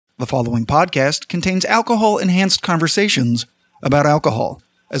The following podcast contains alcohol-enhanced conversations about alcohol,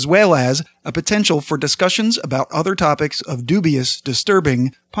 as well as a potential for discussions about other topics of dubious,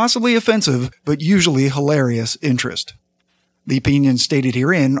 disturbing, possibly offensive, but usually hilarious interest. The opinions stated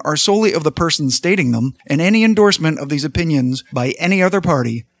herein are solely of the person stating them, and any endorsement of these opinions by any other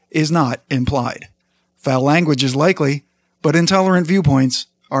party is not implied. Foul language is likely, but intolerant viewpoints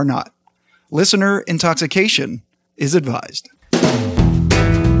are not. Listener intoxication is advised.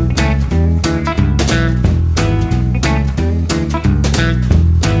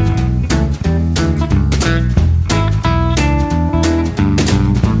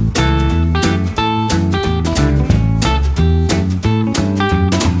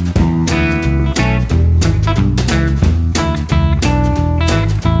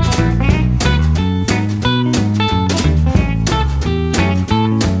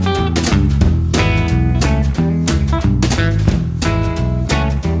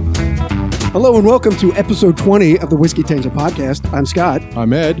 Hello and welcome to episode 20 of the Whiskey Tangent Podcast. I'm Scott.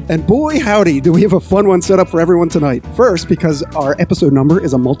 I'm Ed. And boy, howdy, do we have a fun one set up for everyone tonight. First, because our episode number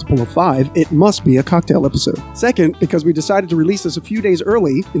is a multiple of 5, it must be a cocktail episode. Second, because we decided to release this a few days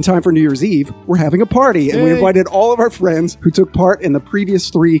early in time for New Year's Eve, we're having a party, and we invited all of our friends who took part in the previous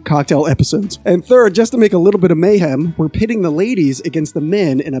 3 cocktail episodes. And third, just to make a little bit of mayhem, we're pitting the ladies against the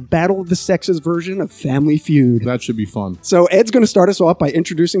men in a Battle of the Sexes version of Family Feud. That should be fun. So Ed's going to start us off by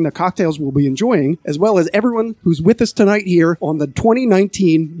introducing the cocktails we'll be enjoying, as well as everyone who's with us tonight here on the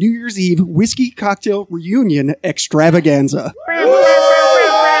 2019 New Year's Eve Whiskey Cocktail Reunion Extravaganza.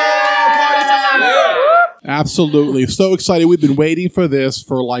 Absolutely. So excited. We've been waiting for this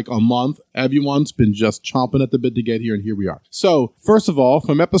for like a month. Everyone's been just chomping at the bit to get here, and here we are. So, first of all,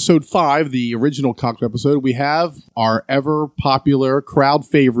 from episode 5, the original cocktail episode, we have our ever popular crowd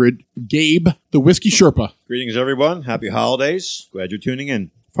favorite, Gabe, the Whiskey Sherpa. Greetings, everyone. Happy holidays. Glad you're tuning in.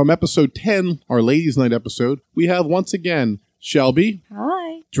 From episode 10, our Ladies' Night episode, we have once again Shelby.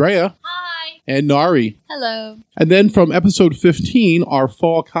 Hi. Drea. Hi. And Nari. Hello. And then from episode 15, our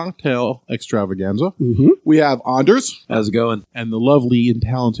fall cocktail extravaganza, we have Anders. How's it going? And the lovely and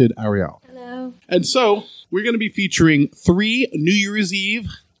talented Ariel. Hello. And so we're going to be featuring 3 New Year's Eve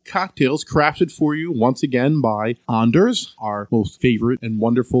cocktails crafted for you once again by Anders, our most favorite and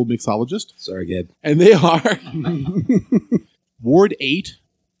wonderful mixologist. Sorry, Gabe. And they are Ward 8,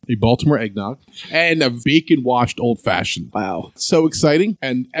 a Baltimore eggnog, and a bacon-washed old-fashioned. Wow. So exciting.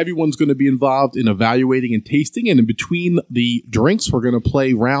 And everyone's going to be involved in evaluating and tasting. And in between the drinks, we're going to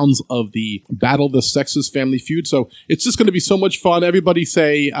play rounds of the Battle of the Sexes Family Feud. So it's just going to be so much fun. Everybody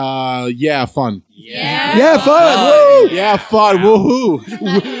say, yeah, fun. Yeah, fun! Woo! Yeah, fun.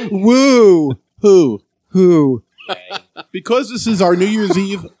 Woohoo. Woo! Who? Because this is our New Year's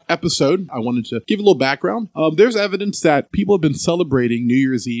Eve episode, I wanted to give a little background. There's evidence that people have been celebrating New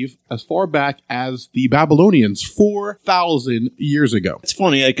Year's Eve as far back as the Babylonians 4,000 years ago. It's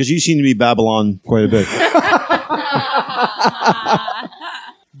funny, because you seem to be Babylon quite a bit.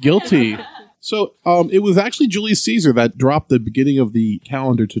 Guilty. So it was actually Julius Caesar that dropped the beginning of the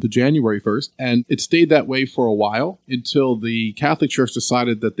calendar to the January 1st, and it stayed that way for a while until the Catholic Church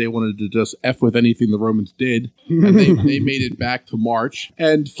decided that they wanted to just F with anything the Romans did, and they made it back to March.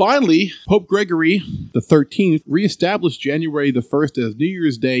 And finally, Pope Gregory the 13th reestablished January the 1st as New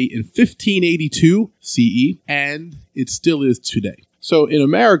Year's Day in 1582 CE, and it still is today. So in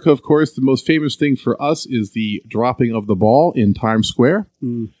America, of course, the most famous thing for us is the dropping of the ball in Times Square.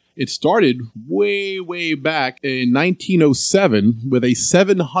 It started way, way back in 1907 with a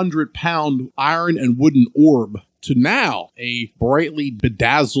 700-pound iron and wooden orb to now a brightly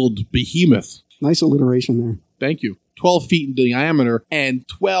bedazzled behemoth. Nice alliteration there. Thank you. 12 feet in diameter and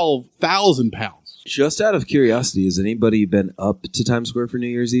 12,000 pounds. Just out of curiosity, has anybody been up to Times Square for New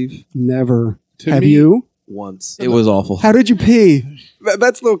Year's Eve? Never. To Have me- you? Once. It was awful. How did you pee?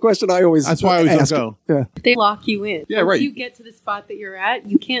 That's the question I always That's why I always ask. don't Yeah. They lock you in. Yeah, Once right. you get to the spot that you're at,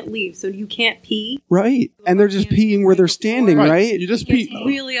 you can't leave. So you can't pee. Right. And they're just peeing where they're standing, right? You just It gets pee.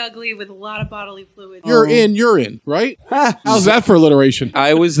 really ugly with a lot of bodily fluids. You're in, right? Ha! How's that for alliteration?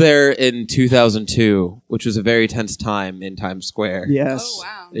 I was there in 2002, which was a very tense time in Times Square. Yes. Oh,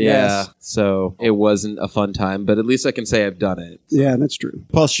 wow. Yeah, Yes. so it wasn't a fun time, but at least I can say I've done it. Yeah, that's true.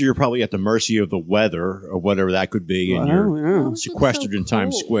 Plus, you're probably at the mercy of the weather or whatever that could be, and Wow, you're yeah. sequestered in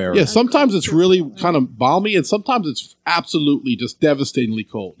Times Square. Yeah, sometimes it's really kind of balmy, and sometimes it's absolutely just devastatingly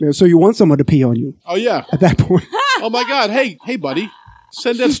cold. Yeah, so you want someone to pee on you Oh, yeah. at that point. Oh, my God. Hey, buddy.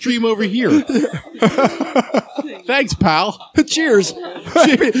 Send that stream over here. Thanks, pal. Cheers.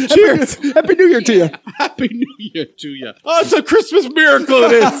 Cheers. Happy New Year to you. Happy New Year to you. Oh, it's a Christmas miracle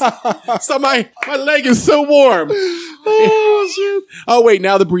it is. So my leg is so warm. Oh, shit. Oh, wait,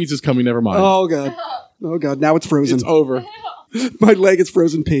 now the breeze is coming. Never mind. Oh, God. Oh, God. Now it's frozen. It's over. My leg is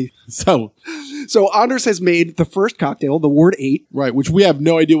frozen pea. So, Anders has made the first cocktail, the Ward 8. right, which we have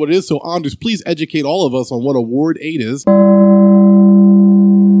no idea what it is. So, Anders, please educate all of us on what a Ward 8 is.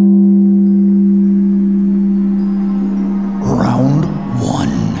 Round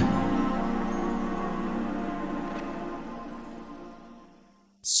 1.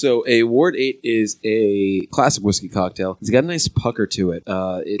 So a Ward 8 is a classic whiskey cocktail. It's got a nice pucker to it.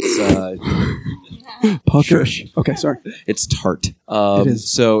 Pucker. Okay, sorry. It's tart. It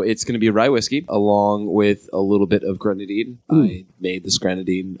is. So it's going to be rye whiskey along with a little bit of grenadine. I made this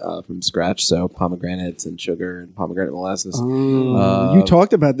grenadine from scratch, so pomegranates and sugar and pomegranate molasses. You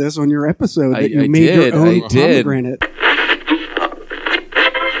talked about this on your episode that you I made did, your own I did. pomegranate.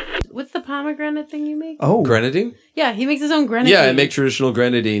 What's the pomegranate thing you make? Oh, Grenadine? Yeah, he makes his own grenadine. Yeah, I make traditional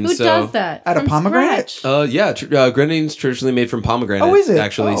grenadine. Who so. does that? Out of From pomegranate? scratch? Grenidine's traditionally made from pomegranate. Oh, is it?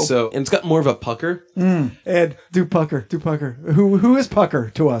 Actually, Oh. so and it's got more of a pucker. Ed, do pucker. Who is pucker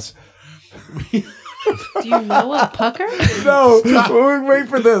to us? Do you know what pucker? No, wait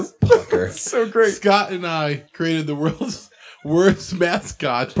for this. Pucker. So great. Scott and I created the world's worst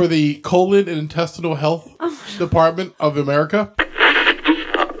mascot for the colon and intestinal health department of America.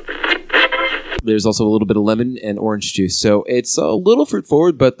 There's also a little bit of lemon and orange juice. So it's a little fruit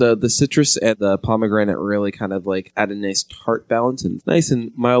forward, but the citrus and the pomegranate really kind of like add a nice tart balance and nice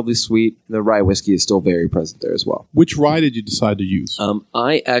and mildly sweet. The rye whiskey is still very present there as well. Which rye did you decide to use?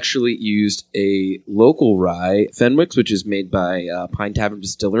 I actually used a local rye, Fenwick's, which is made by Pine Tavern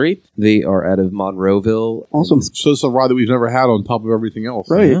Distillery. They are out of Monroeville. Awesome. So it's a rye that we've never had on top of everything else.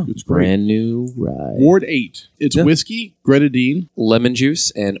 Right. Yeah, It's great. brand new rye. Ward 8. It's Yeah. whiskey, grenadine. Lemon juice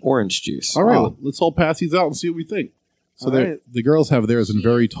and orange juice. All right, let's all pass these out and see what we think. So All right. the girls have theirs in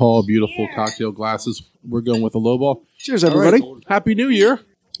very tall, beautiful cocktail glasses. We're going with a lowball. Cheers, everybody. All right. Happy New Year.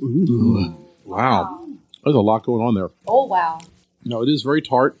 Wow. There's a lot going on there. Oh, wow. No, it is very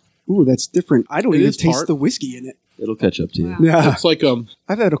tart. Ooh, that's different. I don't It even is taste tart. the whiskey in it. It'll catch up to you. Yeah. It's like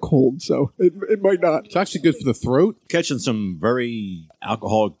I've had a cold, so it might not. it's actually good for the throat. Catching some very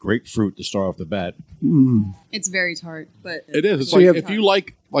alcoholic grapefruit to start off the bat. It's very tart, but It is. It's So like you have- if you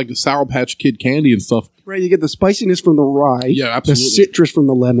like the Sour Patch Kid candy and stuff. Right, you get the spiciness from the rye, Yeah, the absolutely. citrus from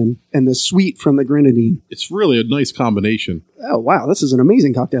the lemon, and the sweet from the grenadine. It's really a nice combination. Oh, wow, this is an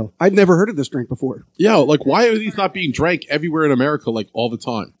amazing cocktail. I'd never heard of this drink before. Yeah, like why are these not being drank everywhere in America like all the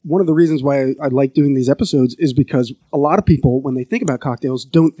time? One of the reasons why I like doing these episodes is because a lot of people, when they think about cocktails,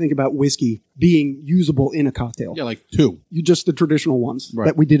 don't think about whiskey being usable in a cocktail. Yeah, like 2. You just the traditional ones Right.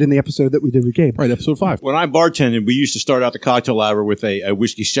 that we did in the episode that we did with Gabe. Right, episode 5. When I bartended, we used to start out the cocktail hour with a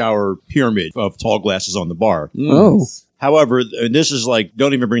whiskey shower pyramid of tall glasses on the bar. Oh, However, and this is like,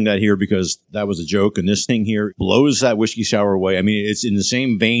 don't even bring that here because that was a joke. And this thing here blows that whiskey sour away. I mean, it's in the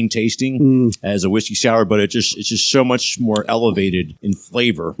same vein tasting as a whiskey sour, but it's just so much more elevated in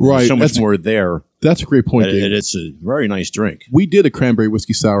flavor. Right, There's so much that's- more there. That's a great point, And Dave. it's a very nice drink. We did a cranberry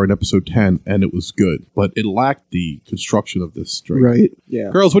whiskey sour in episode 10, and it was good, but it lacked the construction of this drink. right.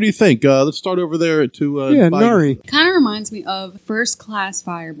 Yeah. Girls, what do you think? Let's start over there to Yeah, Biden. Nari. kind of reminds me of First Class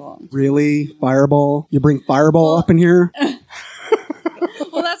Fireball. Really? Fireball? You bring Fireball up in here?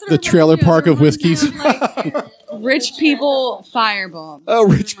 Well, that's what The it reminds trailer me of. park It of reminds me whiskeys. like rich people Fireball. Oh,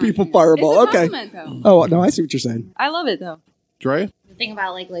 rich people Fireball. It's a Okay. compliment, though. Oh, no, I see what you're saying. I love it though. Drea? The thing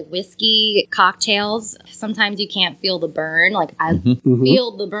about like whiskey cocktails, sometimes you can't feel the burn. Like I Mhm.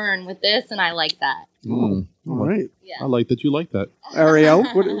 feel the burn with this, and I like that. All right. I like that you like that. Ariel,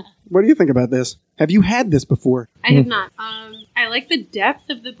 what do you think about this? Have you had this before? I have not. I like the depth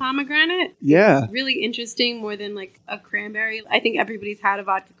of the pomegranate. Yeah. Really interesting, more than like a cranberry. I think everybody's had a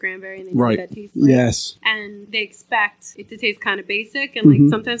vodka cranberry and they know Right. what that tastes like. Yes. And they expect it to taste kind of basic, and like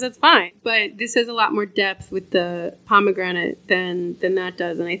sometimes that's fine. But this has a lot more depth with the pomegranate than that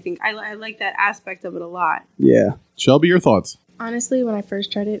does, and I think I like that aspect of it a lot. Yeah. Shelby, your thoughts? Honestly, when I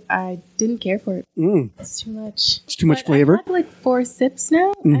first tried it, I didn't care for it. It's too much. It's too much But flavor. I've had like 4 sips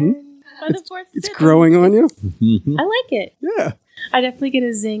now. And by the fourth It's sip, growing on you? I like it. Yeah. I definitely get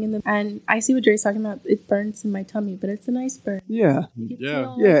a zing and I see what Dre's talking about. It burns in my tummy, but it's a nice burn. Yeah. It gets Yeah. me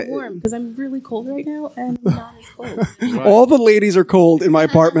all Yeah. warm because I'm really cold right now and I'm not as cold. All the ladies are cold in my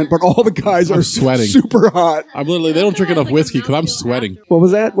apartment, but all the guys I'm are sweating. super hot. I'm literally, they don't drink enough whiskey because I'm sweating. What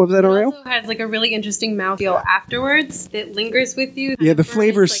was that? What was that, It Ariel? also has like a really interesting mouthfeel afterwards that lingers with you. Yeah, the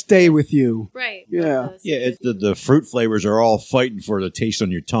flavors stay with you. Right. Yeah. Yeah, the fruit flavors are all fighting for the taste on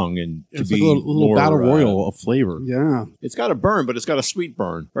your tongue and to It's be like a little more, battle royal of flavor. Yeah. It's got a burn, but it's got a sweet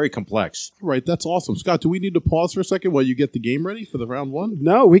burn. Very complex. Right, that's awesome. Scott, do we need to pause for a second while you get the game ready for the round one?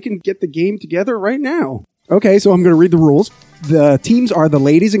 No, we can get the game together right now. Okay, so I'm going to read the rules. The teams are the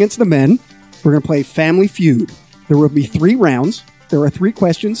ladies against the men. We're going to play Family Feud. There will be 3 rounds. There are 3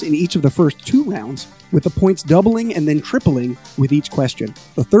 questions in each of the first 2 rounds, with the points doubling and then tripling with each question.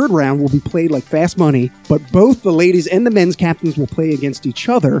 The 3rd round will be played like Fast Money, but both the ladies and the men's captains will play against each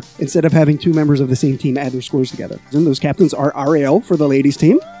other instead of having 2 members of the same team add their scores together. And those captains are Ariel for the ladies'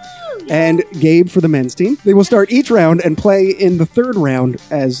 team and Gabe for the men's team. They will start each round and play in the 3rd round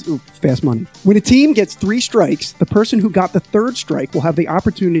as Fast Money. When a team gets 3 strikes, the person who got the 3rd strike will have the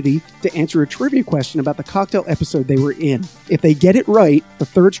opportunity to answer a trivia question about the cocktail episode they were in. If they get it right, the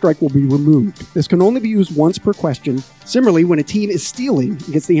 3rd strike will be removed. This can only be used once per question. Similarly, when a team is stealing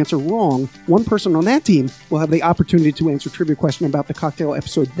and gets the answer wrong, one person on that team will have the opportunity to answer a trivia question about the cocktail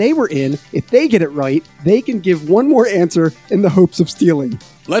episode they were in. If they get it right, they can give one more answer in the hopes of stealing.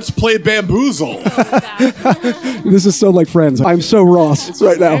 Let's play Bamboozle. This is so like Friends. I'm so Ross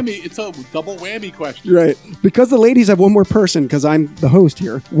right now. It's a double whammy question. Right. Because the ladies have one more person, because I'm the host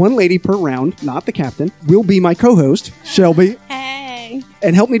here, one lady per round, not the captain, will be my co-host, Shelby, Hey.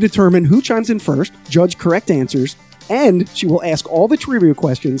 and help me determine who chimes in first, judge correct answers, and she will ask all the trivia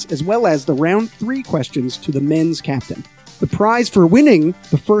questions as well as the round 3 questions to the men's captain. The prize for winning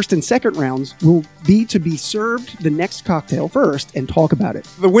the 1st and 2nd rounds will be to be served the next cocktail first and talk about it.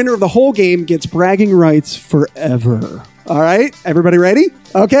 The winner of the whole game gets bragging rights forever. All right, everybody ready?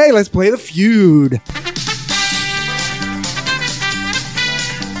 Okay, let's play the feud.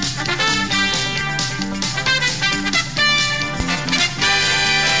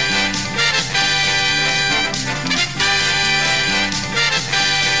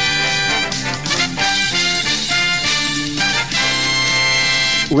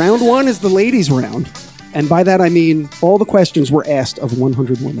 Round 1 is the ladies' round, and by that I mean all the questions were asked of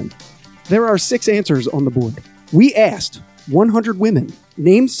 100 women. There are 6 answers on the board. We asked 100 women,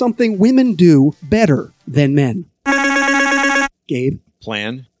 name something women do better than men. Gabe?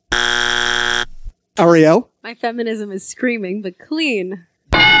 Plan. Ariel? My feminism is screaming, but clean.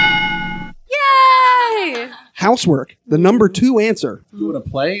 Yay! Housework, the number 2 answer. Do you want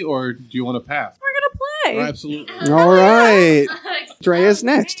to play or do you want to pass? We're gonna play. Absolutely. All right. Drea's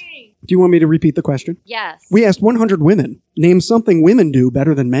next. Do you want me to repeat the question? Yes. We asked 100 women, name something women do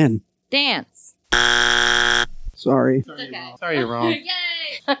better than men. Dance. Sorry. Sorry, you're wrong.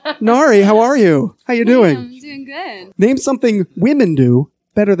 Yay! Nari, how are you? How you doing? I'm doing good. Name something women do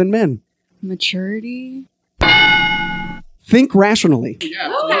better than men. Maturity. Think rationally.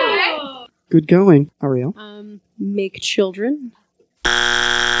 Yeah, Good going, Ariel. Make children.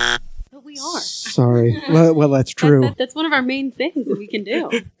 But we are. Sorry. Well, that's true. That's one of our main things that we can do.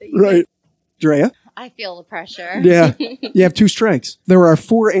 Right. Drea? I feel the pressure. Yeah. You have 2 strikes. There are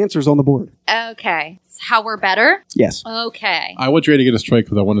 4 answers on the board. Okay. How we're better? Yes. Okay. I want Dre to get a strike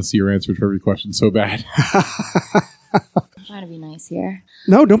because I want to see your answer to every question so bad. I'm trying to be nice here.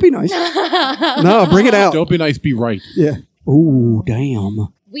 No, don't be nice. No, bring it out. Don't be nice, be right. Yeah. Ooh,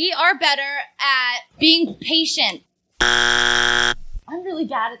 damn. We are better at being patient. I'm really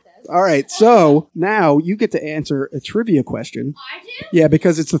bad at this. All right. So now you get to answer a trivia question. I do? Yeah,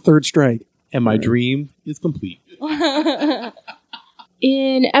 because it's the 3rd strike. And my dream is complete.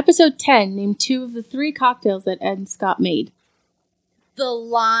 In episode 10, name 2 of the 3 cocktails that Ed and Scott made. The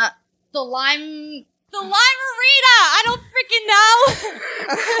lime margarita. I don't freaking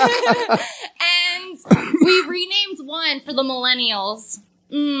know. And we renamed one for the millennials.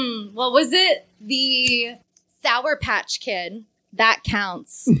 What was it? The Sour Patch Kid. That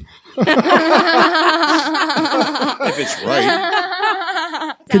counts. If it's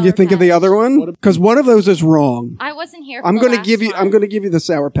right. Can you think of the other one? Because one of those is wrong. I wasn't here. For I'm the going to last give you. one. I'm going to give you the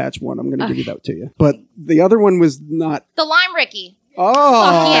Sour Patch one. I'm going to give you that to you. But the other one was not. The Lime Ricky. Oh,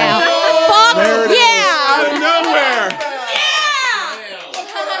 Fuck yeah! There it Fuck is. yeah! Nowhere.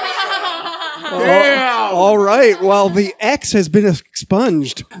 All right. Well, the X has been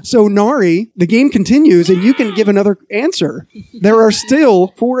expunged. So Nari, the game continues, and you can give another answer. There are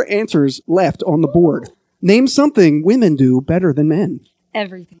still 4 answers left on the board. Name something women do better than men.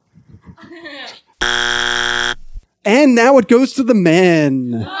 Everything. And now it goes to the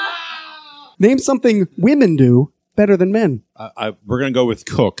men. Name something women do better than men. We're going to go with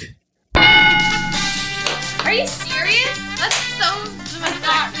cook. Are you serious? That's so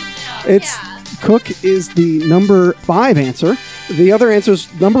not. It's cook is the number 5 answer. The other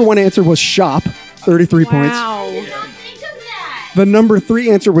answers, number 1 answer was shop, 33 points. Wow. Think of that. The number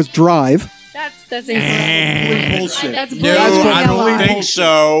 3 answer was drive. That's incorrect. Bullshit. That's No, bullshit. I don't think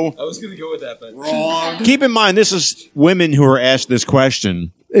so. I was going to go with that, but Wrong. Keep in mind, this is women who are asked this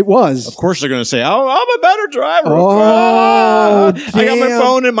question. It was. Of course, they're going to say, "Oh, I'm a better driver." Oh, I got my damn.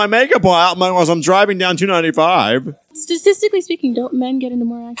 phone and my makeup out as I'm driving down 295. Statistically speaking, don't men get into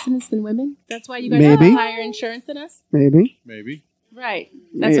more accidents than women? That's why you guys Maybe. have higher insurance than us? Maybe. Maybe. Right.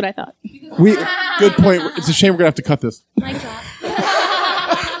 That's what I thought. We Good point. It's a shame we're going to have to cut this. My God.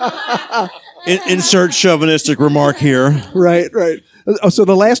 Insert chauvinistic remark here. right. Oh, so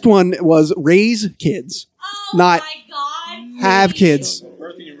the last one was raise kids, Oh not my God. have kids.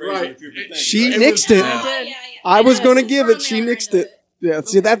 Right. She nixed it. I was going to give it. She nixed it. Yeah.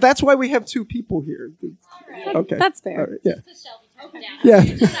 See that's why we have 2 people here. Okay. That's fair. All right, yeah. Yeah.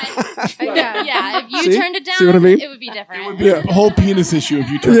 Yeah. Yeah. If you See? turned it down, See what I mean? it would be different. Yeah. The whole penis issue if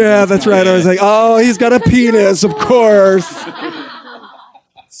you turn Yeah, that's right. I was like, oh, he's got a penis, of course.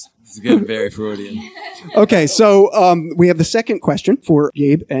 it's getting very Freudian. Okay, so we have the second question for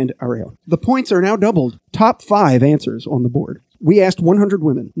Gabe and Ariel. The points are now doubled. Top 5 answers on the board. We asked 100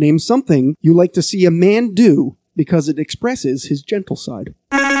 women. Name something you like to see a man do because it expresses his gentle side.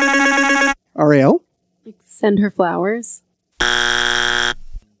 Ariel, Like, send her flowers.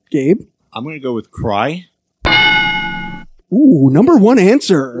 Gabe. I'm going to go with cry. Ooh, number 1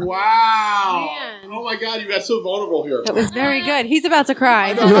 answer. Wow. Man. Oh my God, you got so vulnerable here. That was very good. He's about to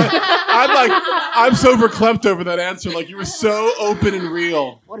cry. I'm so verklempt over that answer. Like you were so open and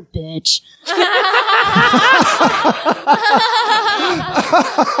real. What a bitch.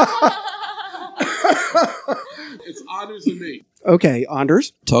 It's honors and me. Okay,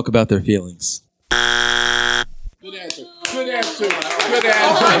 Anders. Talk about their feelings. Good answer. Good answer. Good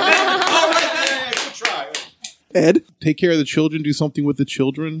answer. Ed. Take care of the children. Do something with the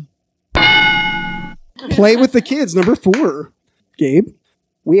children. Play with the kids, number 4. Gabe.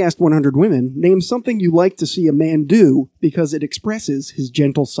 We asked 100 women. Name something you like to see a man do because it expresses his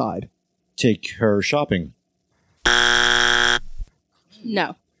gentle side. Take her shopping.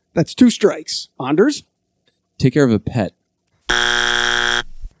 No. That's 2 strikes. Anders. Take care of a pet.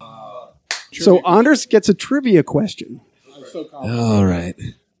 So Anders gets a trivia question. All right.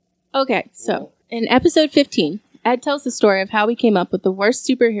 Okay, so in episode 15, Ed tells the story of how we came up with the worst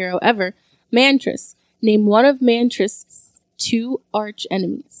superhero ever, Mantris. Name one of Mantris' 2 arch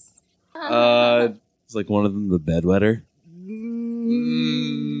enemies. It's like one of them, the bedwetter.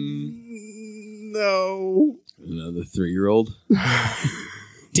 No. The 3-year-old.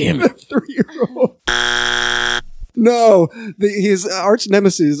 Damn it. 3-year-old. No. His arch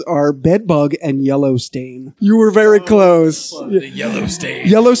nemesis are Bedbug and Yellowstain. You were very close. The Yellowstain.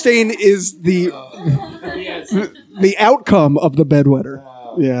 Yellowstain is the outcome of the bedwetter.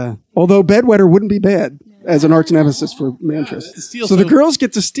 Yeah. Although bedwetter wouldn't be bad as an arch nemesis for Mantris. steal, So the so- girls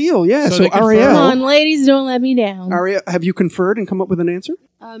get to steal. Yeah. so So, they confirm. Ariel. Come on, ladies, don't let me down. Ariel, have you conferred and come up with an answer?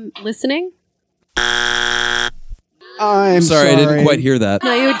 Listening? I'm Sorry, I didn't quite hear that.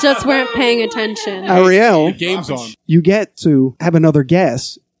 No, you just weren't paying attention. Ariel, Game's on. you get to have another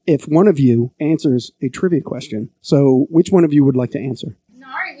guess if one of you answers a trivia question. So which one of you would like to answer?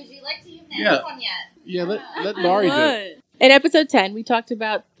 Nari, would you like to even Yeah. ask one yet? Yeah, let Nari do it. In episode 10, we talked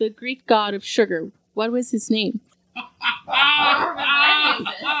about the Greek god of sugar. What was his name?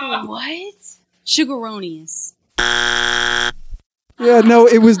 What? Sugaronius. Yeah, no,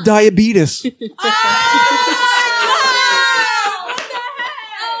 it was diabetes.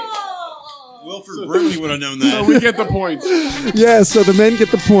 Wilford Brimley would have known So that. we get the points. Yeah, so the men get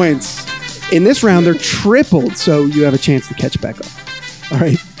the points. In this round, they're tripled, so you have a chance to catch back up. All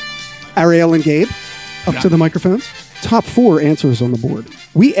right. Ariel and Gabe, up to the microphones. Top 4 answers on the board.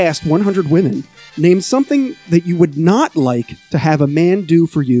 We asked 100 women, name something that you would not like to have a man do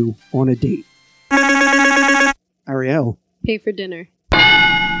for you on a date. Ariel. Pay for dinner.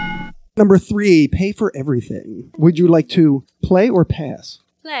 Number 3, pay for everything. Would you like to play or pass?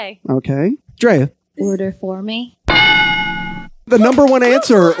 Play. Okay. Drea. Order for me. The number 1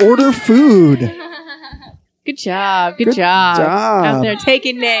 answer, order food. Good job. Good, Good job. job. Out there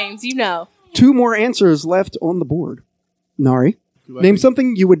taking names, you know. 2 more answers left on the board. Nari, name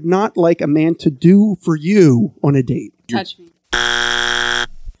something you would not like a man to do for you on a date. Touch me.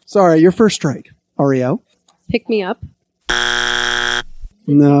 Sorry, your first strike. Ariel? Pick me up.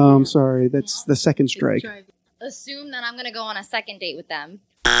 No, I'm sorry. That's the second strike. assume that I'm going to go on a second date with them.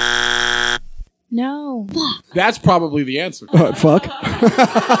 No. That's probably the answer. Fuck.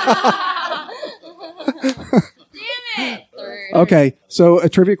 Damn it! Okay, so a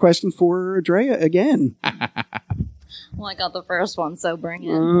trivia question for Drea again. Well, I got the first one, so bring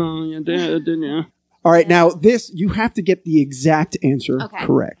it. Oh, you did, didn't you? All right, now this, you have to get the exact answer Okay.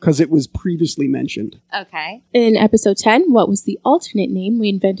 correct, because it was previously mentioned. Okay. In episode 10, what was the alternate name we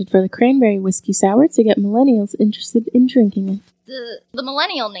invented for the cranberry whiskey sour to get millennials interested in drinking it? The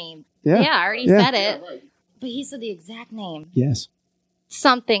millennial name. Yeah. I already Yeah. said it. But he said the exact name. Yes.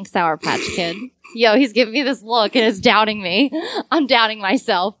 Something Sour Patch Kid. Yo, he's giving me this look and is doubting me. I'm doubting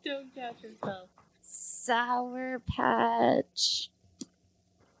myself. Don't doubt yourself. Sour Patch.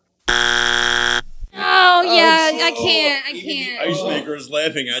 Oh, yeah. I can't. Ice Maker is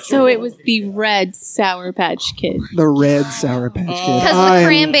laughing at you. So it was the red Sour Patch Kid. The red Sour Patch Kid. Because of I the am-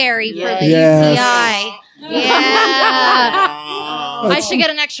 cranberry for the Yes. UTI. Yeah. I should get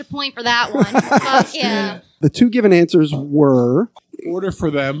an extra point for that one. Fuck yeah. The two given answers were, Order for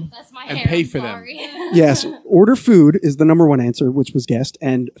them That's my and hair. pay I'm for them. sorry. yes, order food is the number one answer, which was guessed,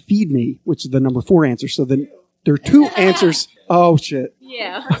 and feed me, which is the number 4 answer. So then there are 2 answers. Oh, shit.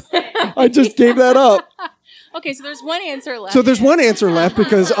 Yeah. I just gave that up. Okay, so there's one answer left. So there's one answer left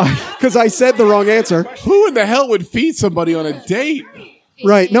because I said the wrong answer. Who in the hell would feed somebody on a date?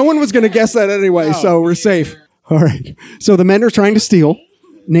 Right. No one was going to guess that anyway, so we're safe. All right. So the men are trying to steal.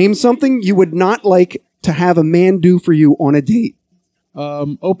 Name something you would not like to have a man do for you on a date.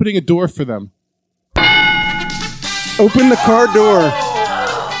 Opening a door for them. Open the car door.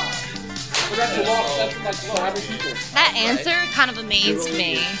 That answer kind of amazed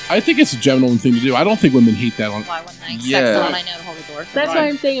me. I think it's a gentleman thing to do. I don't think women hate that on. Why wouldn't I expect Yeah. someone I know to hold the door? That's why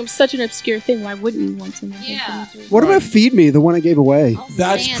I'm saying it was such an obscure thing. Why wouldn't you want someone to Yeah. do it? What about feed me, the one I gave away? I'll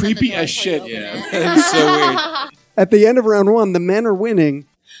That's stand at the creepy door as till you shit. open Yeah. it. That's so weird. At the end of round 1, the men are winning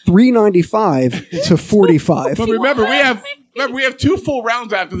 395 to 45. But remember, we have 2 full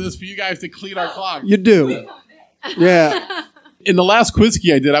rounds after this for you guys to clean our clock. You do. Yeah. In the last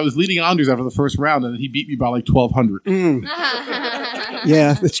Quizkey I did, I was leading Anders after the first round, and he beat me by like 1,200.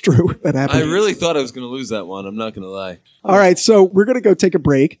 Yeah, that's true. That happened. I really thought I was going to lose that one. I'm not going to lie. All right, so we're going to go take a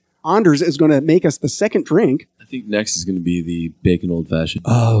break. Anders is going to make us the second drink. I think next is going to be the bacon old fashioned.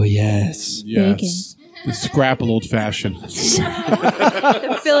 Oh, yes. Yes. The scrapple old fashioned.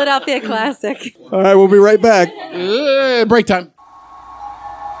 Philadelphia classic. All right, we'll be right back. Break time.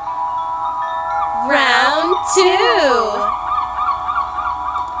 Round 2.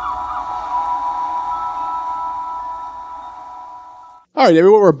 All right,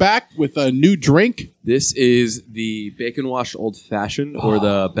 everyone, we're back with a new drink. This is the bacon wash old fashioned or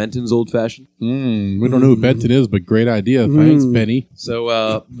the Benton's old fashioned. We don't know who Benton is, but great idea. Thanks, Benny.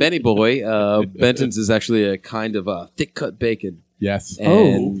 So, Benny Boy, Benton's is actually a kind of thick cut bacon. Yes.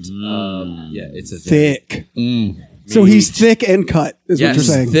 And yeah, it's a Thick. So he's thick and cut, is what you're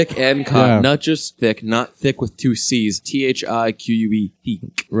saying. thick and cut, Yeah. not just thick, not thick with 2 C's. THIQUE,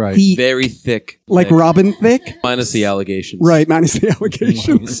 thick, Right. He- very thick, like thick, Robin Thick? minus the allegations. Right, minus the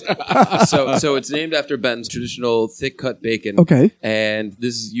allegations. So it's named after Benton's traditional thick cut bacon. Okay. And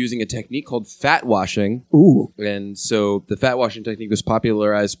this is using a technique called fat washing. Ooh. And so the fat washing technique was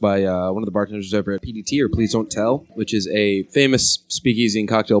popularized by one of the bartenders over at PDT, or Please Don't Tell, which is a famous speakeasy and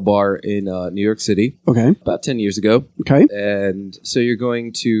cocktail bar in New York City Okay. about 10 years ago. Okay. And so you're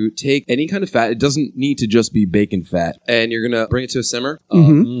going to take any kind of fat. It doesn't need to just be bacon fat. And you're going to bring it to a simmer.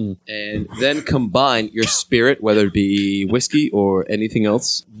 And then combine your spirit, whether it be whiskey or anything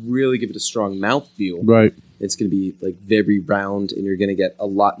else. Really give it a strong mouthfeel. Right. It's going to be like very round, and you're going to get a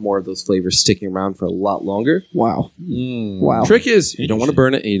lot more of those flavors sticking around for a lot longer. Wow. Wow. Trick is you don't want to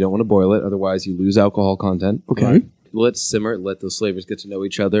burn it and you don't want to boil it. Otherwise, you lose alcohol content. Okay. Right. Let simmer. Let those flavors get to know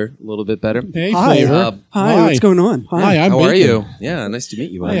each other a little bit better. Hey, Hi. flavor. Hi, what's going on? Hi, I'm How Bacon. are you? Yeah, nice to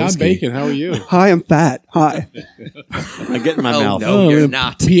meet you. Hey, I'm Whiskey. Bacon. How are you? Hi, I'm fat. Hi. I get in my Oh, mouth. no, you're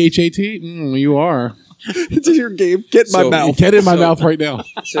not. PHAT? You are. This is your game. Get in my So- mouth. Get in my mouth right now.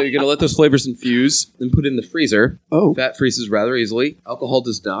 So you're going to let those flavors infuse and put it in the freezer. Oh, Fat freezes rather easily. Alcohol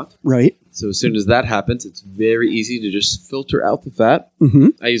does not. right. So as soon as that happens, it's very easy to just filter out the fat. Mm-hmm.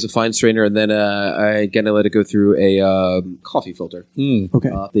 I use a fine strainer, and then I let it go through a coffee filter. Okay.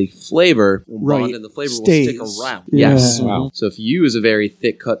 The flavor will Right. bond and the flavor Stays. will stick around. Yeah. Yes. Wow. So if you use a very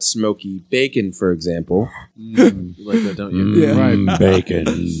thick cut smoky bacon, for example, you like that, don't you? Yeah. Right. Bacon.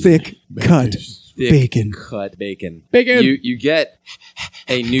 Thick cut Thick bacon. cut bacon. Bacon. You get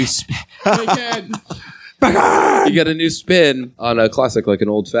a new Bacon. You get a new spin on a classic like an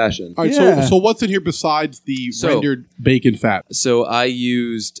old fashioned. All right, Yeah. so what's in here besides the rendered bacon fat? So I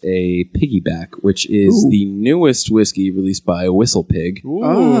used a piggyback, which is the newest whiskey released by Whistle Pig.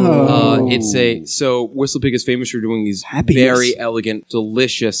 Oh. So Whistle Pig is famous for doing these Happiness. very elegant,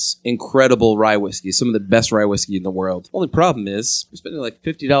 delicious, incredible rye whiskey. Some of the best rye whiskey in the world. Only problem is you're spending like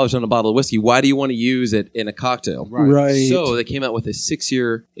 $50 on a bottle of whiskey. Why do you want to use it in a cocktail? Right. So they came out with a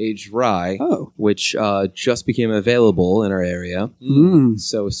 6-year aged rye, Oh. which just became available in our area. Mm.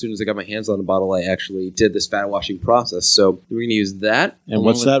 So as soon as I got my hands on the bottle, I actually did this fat washing process. So we're going to use that. And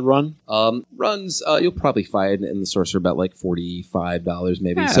what's that run? Runs, you'll probably find it in the stores for about like $45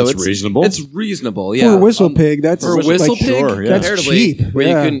 maybe. Yeah, so that's it's reasonable. It's reasonable, yeah. For a Whistle Pig, that's For a Whistle Pig, sure, yeah. that's comparatively, cheap. where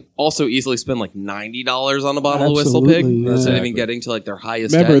Yeah. you can also easily spend like $90 on a bottle of Whistle Absolutely, Pig yeah. instead of even getting to like their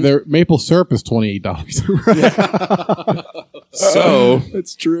highest Remember, end. their maple syrup is $28. So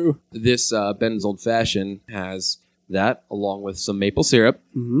That's true. this Ben's Old Fashioned has that along with some maple syrup,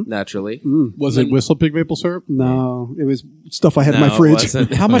 naturally. Was it Whistle Pig maple syrup? No, it was stuff I had in No, my it fridge.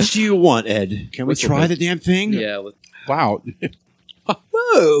 wasn't. How much do you want, Ed? Can we Whistle try Pig. the damn thing? Yeah, Wow.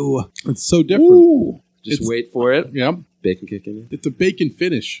 Whoa. It's so different. just wait for it. Yeah. Bacon kicking in. It's a bacon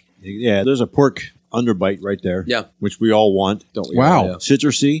finish. Yeah, there's a pork underbite right there. Yeah. Which we all want. Don't we? Wow. Yeah.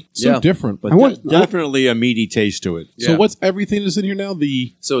 Citrusy, So Yeah. different. but I want- definitely a meaty taste to it. So Yeah. what's everything that's in here now?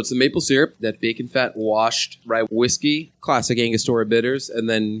 So it's the maple syrup, that bacon fat washed rye whiskey, classic Angostura bitters, and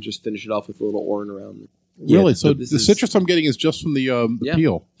then just finish it off with a little orange around it. Really? Yeah, So this the is- citrus I'm getting is just from the Yeah.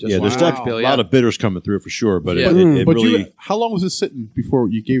 peel. Just Yeah, there's wow. definitely a lot of bitters coming through for sure, but Yeah. it But really... how long was this sitting before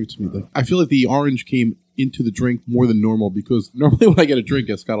you gave it to me? Like, I feel like the orange came into the drink more than normal because normally when I get a drink,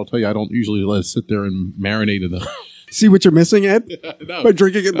 as Scott will tell you, I don't usually let it sit there and marinate in the. See what you're missing, Ed? No. By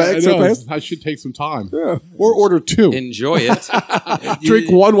drinking it back I so know, fast? I should take some time. Yeah. Or order two. Enjoy it.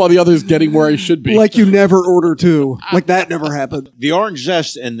 Drink one while the other is getting where I should be. Like you never order two. Like that never happened. The orange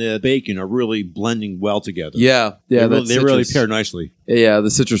zest and the bacon are really blending well together. Yeah, yeah, they really citrus- pair nicely. Yeah,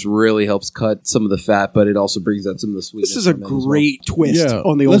 the citrus really helps cut some of the fat, but it also brings out some of the sweetness. This is a from it as well. great twist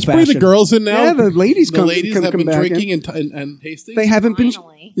on the old Let's bring the girls in now. Yeah, the ladies The come. ladies come, have come been back in. drinking and tasting. They haven't been.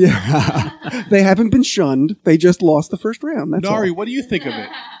 Finally. Yeah, they haven't been shunned. They just lost the first round. That's Nari, all. what do you think of it?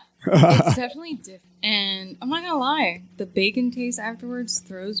 It's definitely different. And I'm not gonna lie, the bacon taste afterwards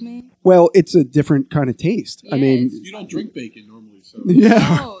throws me. Well, it's a different kind of taste. I mean, You don't drink bacon normally, so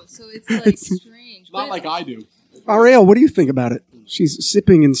yeah. Oh, so it's like strange. not but like I do. Ariel, what do you think about it? She's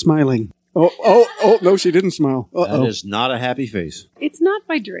sipping and smiling. Oh, no, she didn't smile. That Uh-oh. is not a happy face. It's not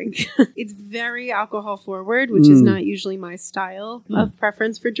my drink. It's very alcohol forward, which is not usually my style of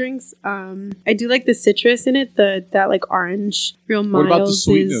preference for drinks. I do like the citrus in it, that like orange, real mild. What about the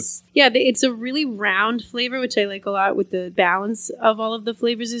sweetness? It's a really round flavor, which I like a lot. With the balance of all of the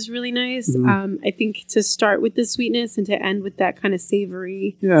flavors is really nice. I think to start with the sweetness and to end with that kind of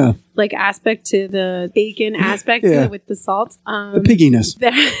savory Yeah, like aspect to the bacon aspect Yeah. to it with the salt. the pigginess.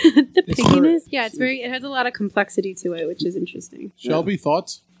 The pigginess. Yeah, it has a lot of complexity to it, which is interesting. Shelby,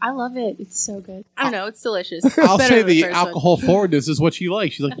 thoughts? I love it. It's so good. I don't know. It's delicious. I'll Better say than the first one. alcohol forwardness is what she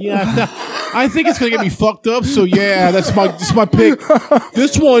likes. She's like, yeah, I think it's gonna get me fucked up. So yeah, that's my pick.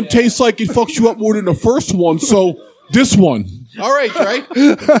 This one tastes like it fucks you up more than the first one. So this one. All right,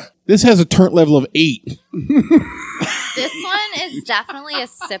 right. This has a turnt level of 8. This one is definitely a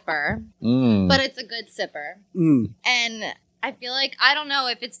sipper, but it's a good sipper. And I feel like, I don't know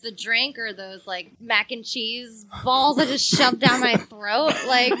if it's the drink or those like mac and cheese balls I just shoved down my throat.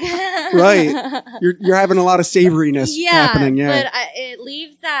 Like, Right. You're having a lot of savoriness happening. Yeah. but it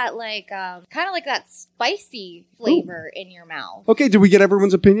leaves that like kind of like that spicy flavor in your mouth. Okay, did we get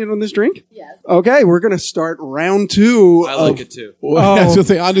everyone's opinion on this drink? Yes. Okay, we're going to start round 2. I like it too. I was gonna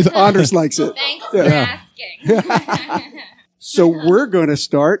say, Anders likes it. Thanks for asking. So we're going to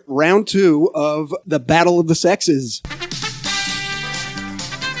start round 2 of the Battle of the Sexes.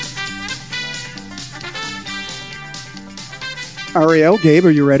 Ariel, Gabe,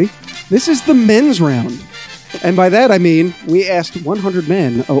 are you ready? This is the men's round. And by that I mean we asked 100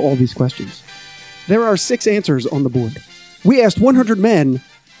 men all these questions. There are 6 answers on the board. We asked 100 men,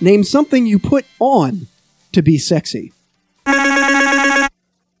 name something you put on to be sexy.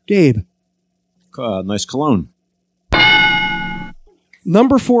 Gabe, Nice cologne.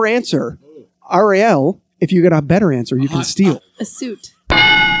 number 4 answer. Ariel, if you get a better answer, you can steal. A suit.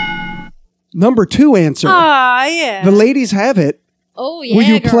 Number 2 answer. Ah, yeah. The ladies have it. Oh, yeah. Will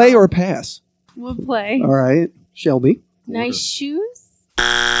you girl. play or pass? We'll play. All right. Shelby. Nice shoes.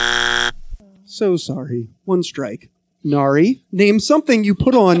 So sorry. 1 strike. Nari, name something you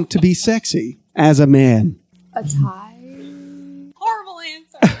put on to be sexy as a man. A tie. horrible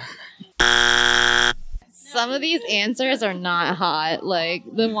answer. Some of these answers are not hot. Like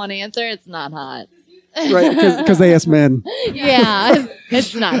the one answer, it's not hot. Right, because they ask men. Yeah,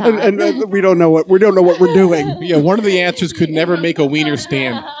 it's not hot. And we don't know what we're doing. Yeah, one of the answers could never make a wiener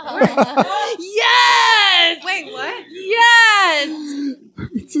stand. Yes! Wait, what? Yes!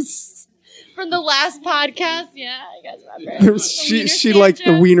 From the last podcast, yeah, I guess remember. She liked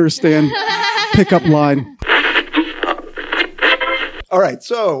the wiener stand pickup line. All right,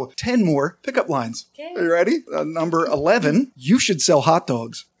 so 10 more pickup lines. Okay. Are you ready? Number 11, you should sell hot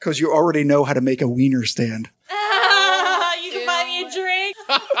dogs because you already know how to make a wiener stand. You can buy me a drink.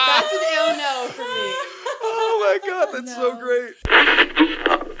 That's an ill no for me. Oh my God, that's so great.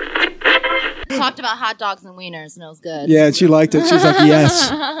 Talked about hot dogs and wieners, and it was good. Yeah, and she liked it. She's like,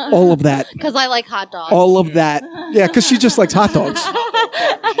 yes, all of that. Because I like hot dogs. All of that. Yeah, because she just likes hot dogs.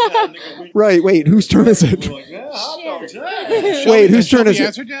 Right, wait, whose turn is it? Wait, whose turn is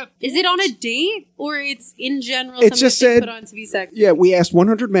it? Is it on a date or it's in general? It just something said, put on to be sexy. Yeah, we asked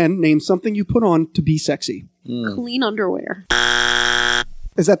 100 men, name something you put on to be sexy. Clean underwear.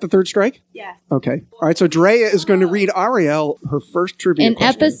 Is that the third strike? Yes. Okay. All right, so Drea is going to read Ariel her first trivia In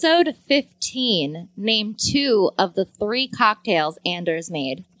question. episode 15, name 2 of the 3 cocktails Anders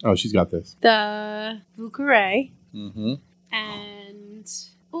made. Oh, she's got this. The Bucaray Mm-hmm. and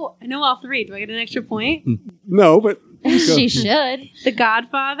I know all 3. Do I get an extra point? No, but... She should. The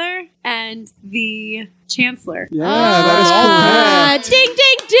Godfather and the Chancellor. Yeah, that is correct. Ding,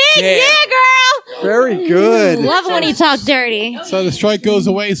 ding, ding. Yeah, girl. Very good. Love it when you talk dirty. So the strike goes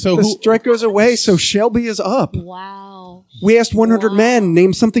away. So The who? strike goes away, so Shelby is up. Wow. We asked 100 men,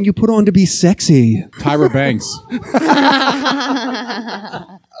 name something you put on to be sexy. Tyra Banks.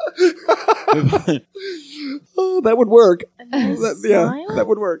 Oh, that would work. Smile? Yeah, that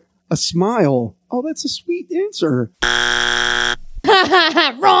would work. A smile. Oh, that's a sweet answer.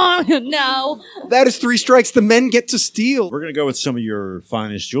 Wrong. No. That is 3 strikes. The men get to steal. We're going to go with some of your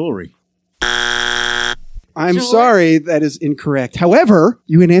finest jewelry. I'm sorry, that is incorrect. However,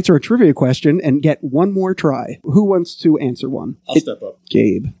 you can answer a trivia question and get one more try. Who wants to answer one? I'll step up.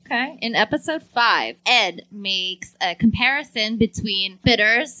 Gabe. Okay. In episode 5, Ed makes a comparison between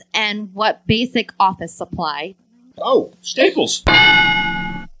bitters and what basic office supply. Oh, Staples.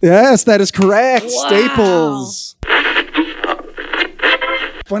 Yes, that is correct. Wow. Staples.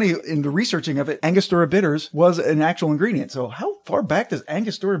 Funny, in the researching of it, Angostura bitters was an actual ingredient. So how far back does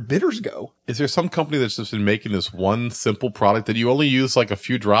Angostura bitters go? Is there some company that's just been making this one simple product that you only use like a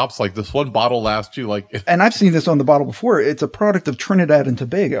few drops? Like this one bottle lasts you like... And I've seen this on the bottle before. It's a product of Trinidad and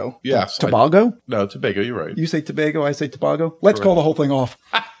Tobago. Yes. Tobago? No, Tobago, you're right. You say Tobago, I say Tobago. Let's call the whole thing off.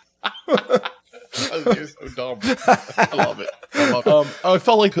 You're so dumb. I love it. I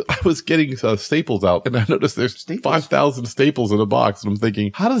felt like I was getting Staples out, and I noticed there's 5,000 Staples in a box, and I'm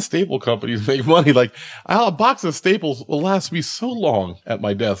thinking, how do staple companies make money? Like, a box of Staples will last me so long at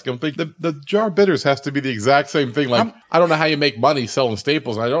my desk. I'm thinking the jar bitters has to be the exact same thing. Like, I don't know how you make money selling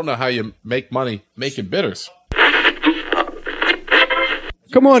Staples, and I don't know how you make money making bitters.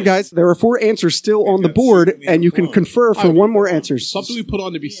 Come on, guys. There are 4 answers still on the board, and you can confer for one more answer. Something we put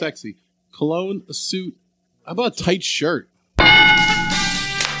on to be sexy. Cologne, a suit. How about a tight shirt?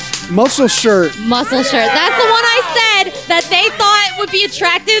 Muscle shirt. Muscle shirt. That's the one I said that they thought would be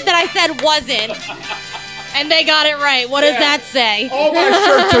attractive that I said wasn't. And they got it right. What does that say? All my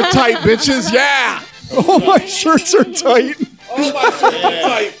shirts are tight, bitches. Yeah. All my shirts are tight. All my shirts are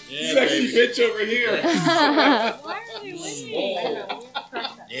tight. Sexy bitch over here.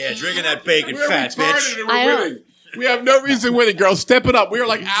 Yeah, drinking that bacon We're fat, retarded bitch. and we're winning. We have no reason winning, girls. Step it up. We are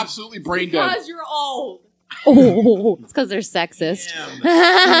like absolutely brain dead. Because you're old. Oh, it's because they're sexist.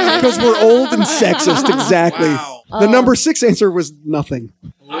 Because we're old and sexist, exactly. Wow. The number 6 answer was nothing.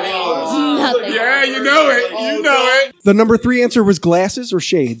 Nothing. Yeah, you know it. You know it. The number 3 answer was glasses or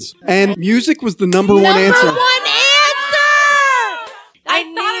shades. And music was the number 1 answer. Number 1 answer! I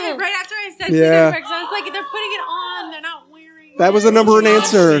thought of it right after I said Yeah. it. So I was like, they're putting it on. They're not wearing That was the number 1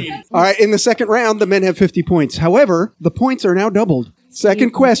 answer. All right, in the second round, the men have 50 points. However, the points are now doubled.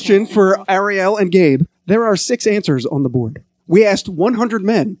 Second question for Ariel and Gabe. There are 6 answers on the board. We asked 100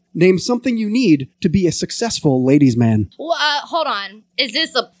 men, name something you need to be a successful ladies' man. Well, hold on. Is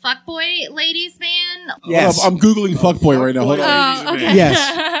this a fuckboy ladies man? Yes. I'm Googling fuckboy right now. Hold on. Oh, okay.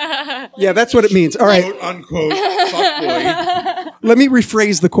 Yes. Yeah, that's what it means. All right, Quote unquote fuckboy. let me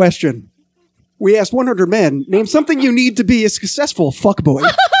rephrase the question. We asked 100 men, name something you need to be a successful fuckboy.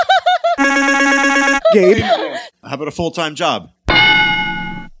 Gabe, How about a full-time job?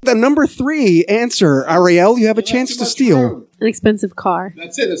 the number 3 answer. Ariel, you have a chance to steal. an expensive car.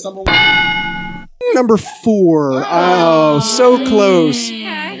 That's it. That's number 1. Number 4. Oh, so close.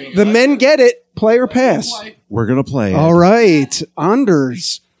 The men get it. Play or pass? We're going to play. All right.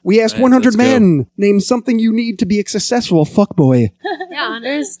 Anders. We asked All right, 100 let's go. men. Name something you need to be a successful fuckboy. Yeah,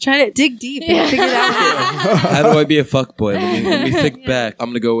 Anders, try to dig deep and figure that one out. How do I be a fuckboy? Let me think back. I'm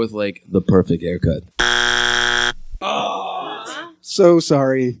gonna go with like the perfect haircut. So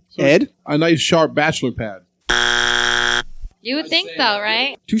sorry. Ed? A nice sharp bachelor pad. You would think though,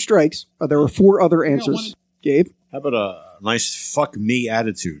 right? 2 strikes. There were 4 other answers. Gabe? How about a nice fuck me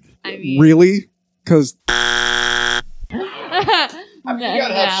attitude? I mean, Really? Because I mean, you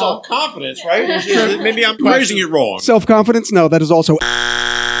gotta have self-confidence, right? Maybe I'm phrasing it wrong. self-confidence? No, that is also...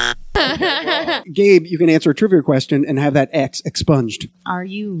 Gabe, you can answer a trivia question and have that X expunged. Are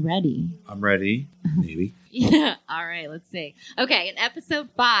you ready? I'm ready. Maybe. Yeah. All right, let's see. Okay, in episode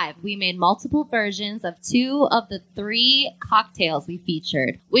 5, we made multiple versions of 2 of the 3 cocktails we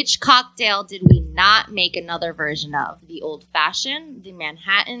featured. Which cocktail did we not make another version of? The old fashioned, the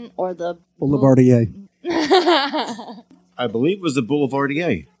Manhattan, or the Boulevardier. I believe it was the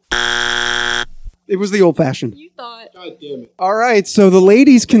Boulevardier. It was the old-fashioned. You thought. God damn it. All right, so the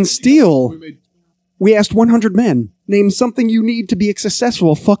ladies can steal. We asked 100 men. Name something you need to be a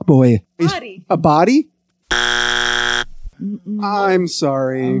successful fuckboy. Body. A body? I'm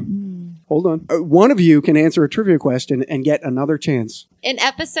sorry. Hold on. One of you can answer a trivia question and get another chance. In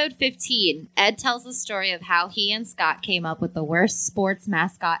episode 15, Ed tells the story of how he and Scott came up with the worst sports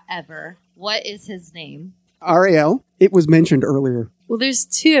mascot ever. What is his name? Ariel, it was mentioned earlier. Well, there's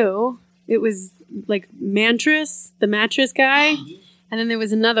 2. It was like Mantris, the mattress guy, and then there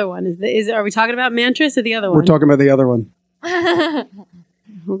was another one. Are we talking about Mantris or the other one? We're talking about the other one.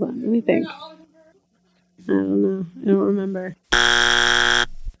 Hold on, let me think. I don't know. I don't remember.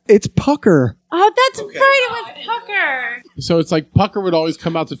 It's Pucker. Oh, that's right. It was Pucker. So it's like Pucker would always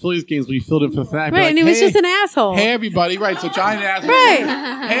come out to Phillies games when he filled in for the Fanatic. Right, and he was just an asshole. Hey, everybody. Right, so giant ass.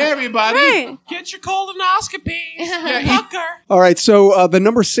 Right. Hey, everybody. Right. Get your colonoscopies. Yeah, Pucker. All right, so the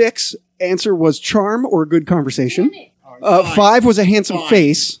number 6 answer was charm or good conversation. 5 was a handsome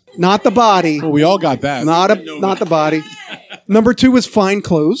face, not the body. Well, we all got that. Not the body. Number 2 was fine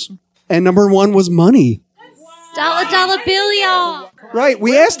clothes, and number 1 was money. Dollar bill, y'all. Right,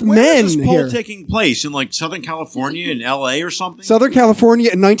 we asked Where men is this poll here. taking place? In like Southern California, in LA or something? Southern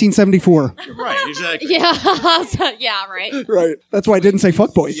California in 1974. Right, exactly. Yeah, yeah, right. Right, that's why I didn't say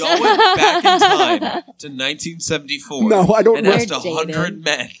fuckboy. Y'all went back in time to 1974. No, I don't And know. asked They're 100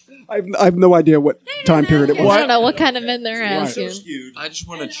 men. I have no idea what time period it I was. don't know what kind of men they're asking. I just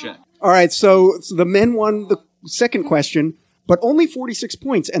want to check. All right, so the men won the second question, but only 46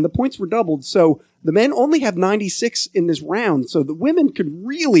 points, and the points were doubled. So the men only have 96 in this round, so the women could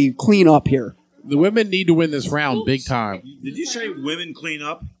really clean up here. The women need to win this round big time. Did you say women clean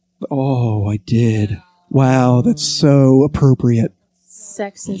up? Oh, I did. Wow, that's so appropriate.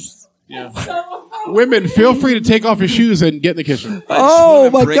 Sexist. Women, feel free to take off your shoes and get in the kitchen. Oh,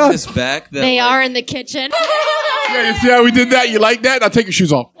 my bring God. this back. That, They like, are in the kitchen. Yeah, you see how we did that? You like that? Now take your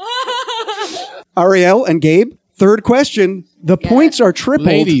shoes off. Ariel and Gabe, third question. The points are tripled.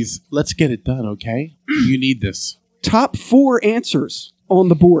 Ladies, let's get it done, okay? You need this. Top 4 answers on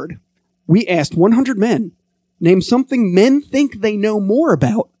the board. We asked 100 men. Name something men think they know more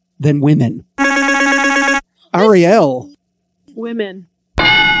about than women. Ariel. Women.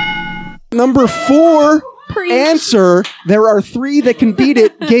 Number 4 answer. There are 3 that can beat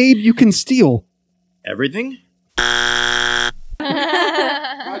it. Gabe, you can steal. Everything?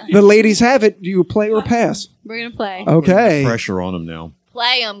 The ladies have it. Do you play or pass? We're going to play. Okay. Pressure on them now.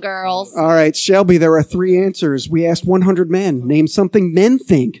 Play them, girls. All right, Shelby, there are 3 answers. We asked 100 men. Name something men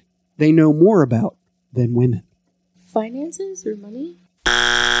think they know more about than women. Finances or money?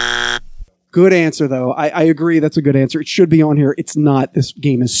 Good answer, though. I agree that's a good answer. It should be on here. It's not. This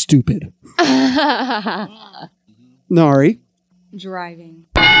game is stupid. Nari, Driving.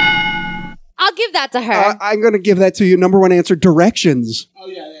 I'll give that to her. I'm going to give that to you. Number 1 answer, directions. Oh,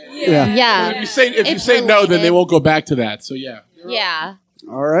 yeah. yeah. If you say It's no, then related. they won't go back to that. So, yeah. Yeah.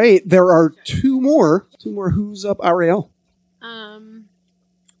 All right, there are 2 more. 2 more. Who's up, Ariel?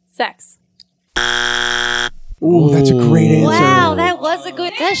 Sex. Ooh, that's a great answer. Wow, that was a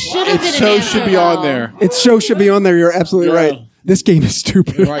good. That should have been It an so answer, should be on though. there. It so should be on there. You're absolutely right. This game is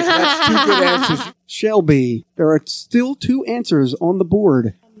stupid. Right, that's 2 good answers. Shelby, there are still 2 answers on the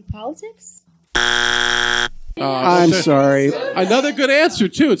board. Politics? I'm sorry. Another good answer,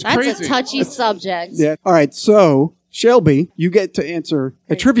 too. It's That's crazy. a touchy subject. Yeah. All right. So, Shelby, you get to answer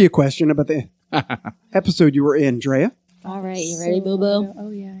a trivia question about the episode you were in, Drea. All right, you ready, Boo Boo?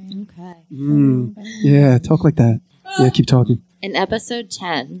 Oh, yeah. Okay. Yeah, talk like that. Yeah, keep talking. In episode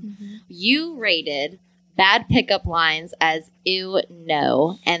 10, you rated bad pickup lines as ew,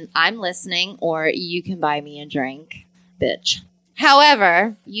 no, and I'm listening, or you can buy me a drink, bitch.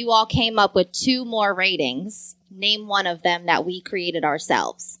 However, you all came up with 2 more ratings. Name one of them that we created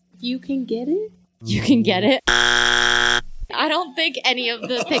ourselves. You can get it? You can get it. I don't think any of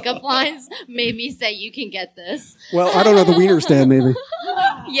the pickup lines made me say you can get this. Well, I don't know, the wiener stand maybe.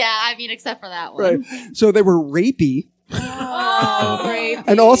 Yeah, I mean, except for that one. Right. So they were rapey Oh, rapey.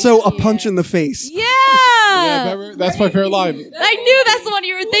 and also a punch in the face. Yeah. Yeah, remember? That's my favorite line. I knew that's the one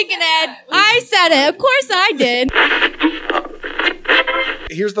you were thinking, Ed. I said it. Of course I did.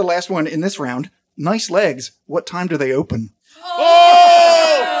 Here's the last one in this round. Nice legs. What time do they open?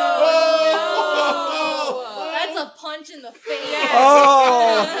 That's a punch in the face.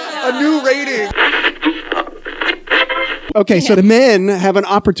 Oh, a new rating. Okay, so the men have an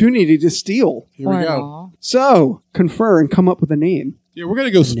opportunity to steal. Here we go. So, confer and come up with a name. Yeah, we're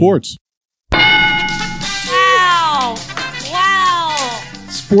gonna go sports. Wow. Wow.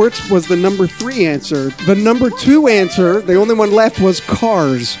 Sports was the number 3 answer. The number 2 answer, the only one left, was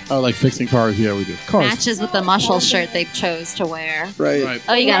cars. Oh, like fixing cars. Yeah, we do. Cars. Matches with the muscle shirt they chose to wear. Right. Right.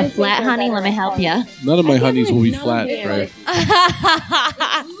 Oh, you got a flat, honey? Let me help you. None of my honeys will be flat. Right.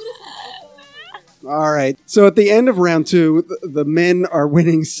 All right. So at the end of round 2, the men are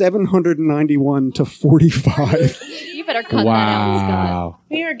winning 791 to 45. You better cut that out, Scott. Wow.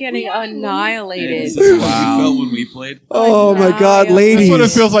 We are getting annihilated. This is what we felt when we played. Oh my God, ladies. That's what it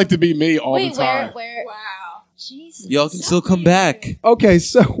feels like to be me all Wait, the time. where? Wow. Jesus. Y'all can still come back. Okay,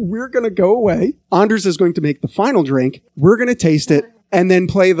 so we're going to go away. Anders is going to make the final drink. We're going to taste it and then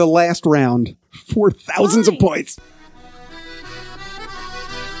play the last round for thousands of points.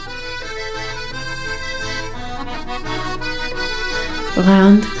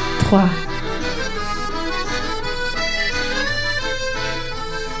 Round 3.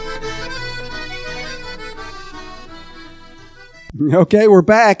 Okay, we're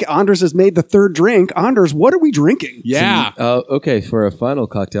back. Anders has made the 3rd drink. Anders, what are we drinking? Yeah. Okay, for a final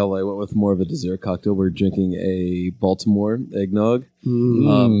cocktail, I went with more of a dessert cocktail. We're drinking a Baltimore eggnog.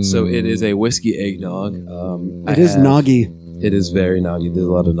 So it is a whiskey eggnog. It is noggy. It is very noggy. There's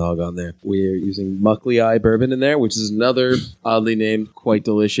a lot of nog on there. We're using Muckley Eye bourbon in there, which is another oddly named, quite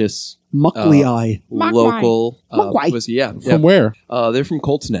delicious Muckley Eye. local Muckley. whiskey. Yeah. From where? They're from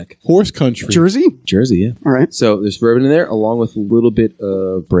Colts Neck. Horse country. Jersey? Jersey, yeah. All right. So there's bourbon in there, along with a little bit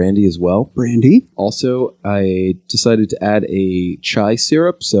of brandy as well. Brandy. Also, I decided to add a chai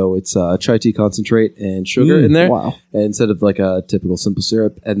syrup, so it's chai tea concentrate and sugar in there. Wow. Instead of like a typical simple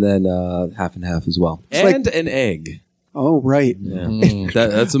syrup, and then half and half as well. And an egg. Oh, right. Yeah.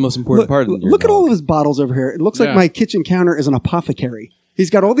 That's the most important part of your Look at nog. all of his bottles over here. It looks like Yeah. my kitchen counter is an apothecary. He's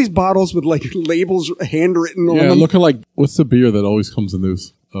got all these bottles with like labels handwritten on Yeah, them. looking like what's the beer that always comes in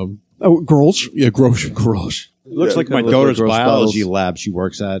those? Oh, Grolsch. Yeah, Grosh. It looks like my kinda look daughter's like gross biology bottles. lab she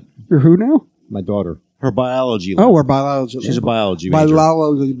works at. You're who now? My daughter. Her biology lab. Oh, we're biology. She's a biology major.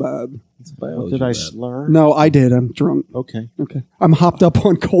 Biology lab. What did I slur? No, I did. I'm drunk. Okay. Okay. I'm hopped up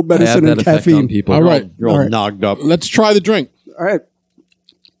on cold I have medicine that and effect on caffeine. people. All right. You're all All right. knocked up. Let's try the drink. All right.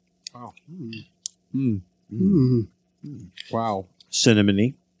 Wow.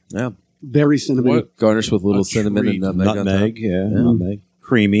 Cinnamony. Yeah. Very cinnamon. What? Garnished with a little A cinnamon treat. and nutmeg. on top. Nutmeg. Yeah. Nutmeg.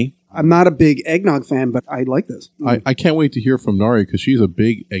 Creamy. I'm not a big eggnog fan, but I like this. I can't wait to hear from Nari because she's a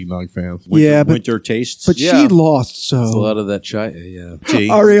big eggnog fan. Yeah, but Winter tastes. but Yeah. she lost, It's a so lot of that chai. Yeah. Tea.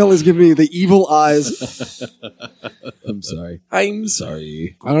 Ariel is giving me the evil eyes. I'm sorry. I'm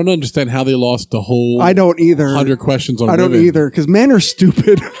sorry. I don't understand how they lost the whole I don't either. 100 questions on I don't women. either because men are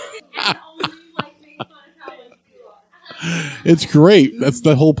stupid. It's great. That's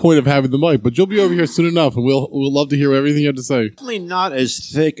the whole point of having the mic. But you'll be over here soon enough, and we'll love to hear everything you have to say. Definitely not as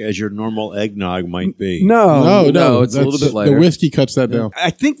thick as your normal eggnog might be. No. No, it's a little that's- bit lighter. The whiskey cuts that down.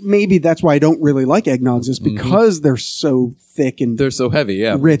 I think maybe that's why I don't really like eggnogs is because they're so thick and They're so heavy,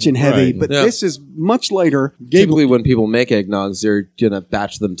 yeah. rich and heavy. Right. But Yeah. this is much lighter. Typically, when people make eggnogs, they're gonna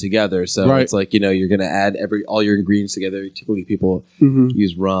batch them together. So Right. it's like you're gonna add all your ingredients together. Typically, people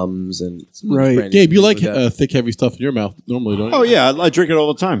use rums and Right. brandy, Gabe, you things like that. thick, heavy stuff in your mouth normally, don't you? Oh, yeah. I drink it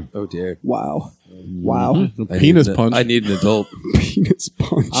all the time. Oh dear, Wow. Wow. The penis I need punch. I need an adult. Penis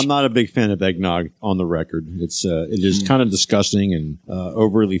punch. I'm not a big fan of eggnog on the record. It is kind of disgusting and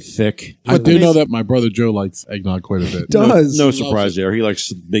overly thick. I do know that my brother Joe likes eggnog quite a bit. Does. No surprise there. He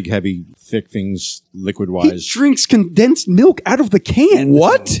likes big, heavy, thick things, liquid He wise. drinks condensed milk out of the can.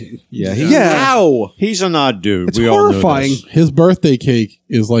 What? Yeah, Yeah. he's an odd dude. It's we all know horrifying. this. His birthday cake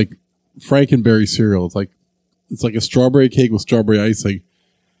is like Frankenberry cereal. It's like a strawberry cake with strawberry icing.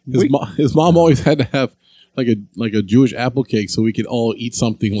 His mom always had to have like a Jewish apple cake so we could all eat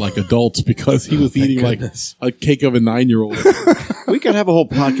something like adults because he was eating like a cake of a 9-year-old. We could have a whole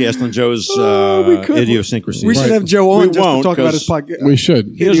podcast on Joe's idiosyncrasies. We should have Joe on We just to won't, talk about 'cause his podcast. We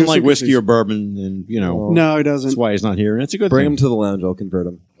should. He doesn't like whiskey or bourbon, and No, he doesn't. that's why he's not here. And it's a good Bring thing. him to the lounge. I'll convert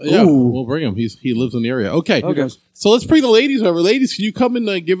him. Yeah, Ooh. we'll bring him. He lives in the area. Okay. Okay. So let's bring the ladies over. Ladies, can you come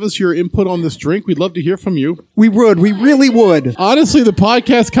and give us your input on this drink? We'd love to hear from you. We would. We really would. Honestly, the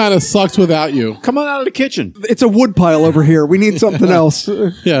podcast kind of sucks without you. Come on out of the kitchen. It's a wood pile over here. We need something else.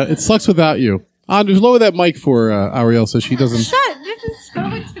 Yeah, it sucks without you. Anders, lower that mic for Ariel so she doesn't. Shut! This is so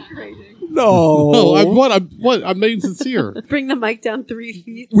intimidating. No. No, I'm being sincere. Bring the mic down 3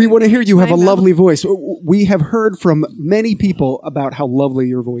 feet. We want to hear you have a My mouth. lovely voice. We have heard from many people about how lovely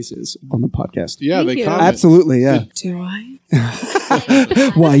your voice is on the podcast. Yeah, Thank they you. comment. Absolutely, yeah. Do I?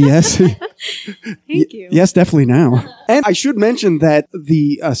 Why, yes. Thank you. Yes, definitely now. And I should mention that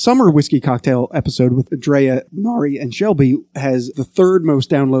the summer whiskey cocktail episode with Drea, Nari, and Shelby has the third most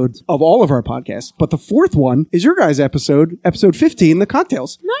downloads of all of our podcasts. But the fourth one is your guys' episode 15, the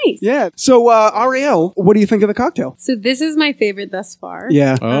cocktails. Nice. Yeah. So, Ariel, what do you think of the cocktail? So this is my favorite thus far.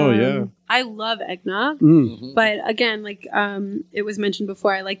 Yeah. Oh, yeah. I love eggnog, Mm. but again, like it was mentioned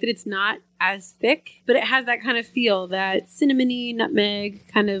before, I like that it's not as thick, but it has that kind of feel, that cinnamony, nutmeg,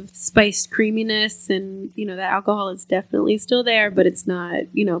 kind of spiced creaminess, and that alcohol is definitely still there, but it's not,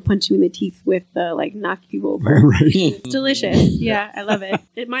 punch you in the teeth with like knock you over. Right. It's delicious. Yeah, I love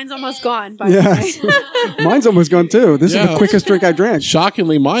it. Mine's almost gone. By Yes. the way. Mine's almost gone, too. This is Yeah. the quickest drink I drank.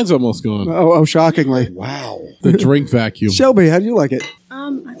 Shockingly, mine's almost gone. Oh, shockingly. Wow. The drink vacuum. Shelby, how do you like it?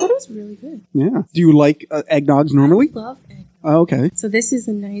 I thought it was really good. Yeah. Do you like eggnogs normally? Love egg. Oh, okay. So this is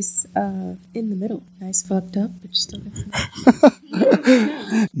a nice in the middle. Nice fucked up, but you still got some.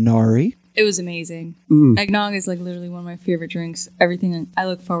 Nari. It was amazing. Mm. Eggnog is like literally one of my favorite drinks. Everything I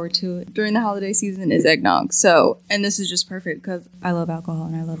look forward to during the holiday season is eggnog. So, and this is just perfect because I love alcohol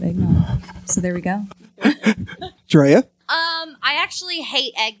and I love eggnog. So there we go. Drea? I actually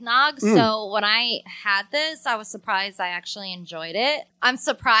hate eggnog, so when I had this, I was surprised I actually enjoyed it. I'm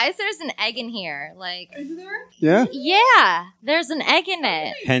surprised there's an egg in here. Like, Is there? Yeah? yeah, there's an egg in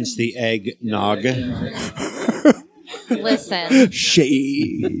it. Hence the egg nog. Listen,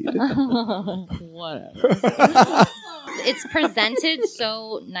 Shade. whatever. It's presented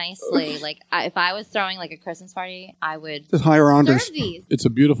so nicely. Like, if I was throwing like a Christmas party, I would Just higher Anders. serve these. It's a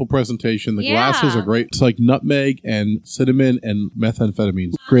beautiful presentation. The Yeah. glasses are great. It's like nutmeg and cinnamon and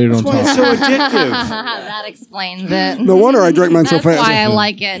methamphenemines grated on Why it's top. so addictive. That explains it. No wonder I drank mine so That's fast. why I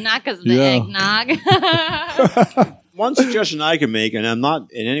like it, not because of the Yeah. eggnog. One suggestion I can make, and I'm not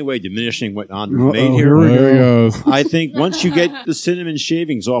in any way diminishing what Andre Uh-oh, made here here. we There he goes. I think once you get the cinnamon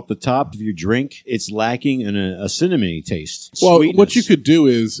shavings off the top of your drink, it's lacking in a cinnamony taste. Well, Sweetness. what you could do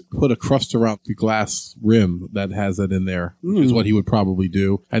is put a crust around the glass rim that has that in there, which is what he would probably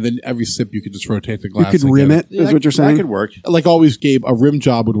do. And then every sip, you could just rotate the You glass. could and rim get it, is what you're That saying? could work. Like always, Gabe, a rim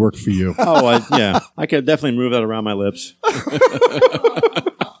job would work for you. Oh, yeah. I could definitely move that around my lips.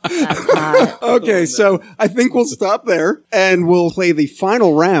 That's hot. Okay, so I think we'll stop there and we'll play the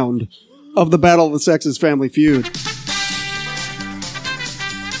final round of the Battle of the Sexes Family Feud.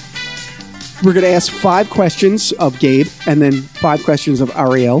 We're going to ask 5 questions of Gabe and then 5 questions of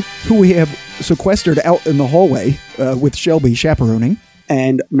Ariel, who we have sequestered out in the hallway with Shelby chaperoning.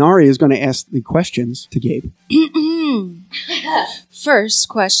 And Nari is going to ask the questions to Gabe. First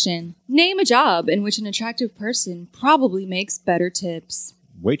question. Name a job in which an attractive person probably makes better tips.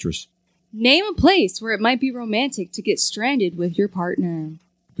 Waitress. Name a place where it might be romantic to get stranded with your partner.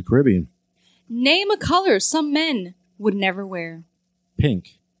 The Caribbean. Name a color some men would never wear.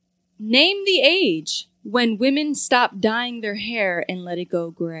 Pink. Name the age when women stop dyeing their hair and let it go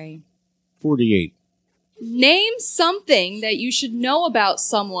gray. 48. Name something that you should know about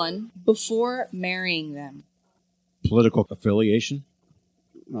someone before marrying them. Political affiliation.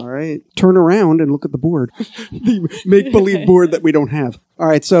 All right. Turn around and look at the board. The make-believe board that we don't have. All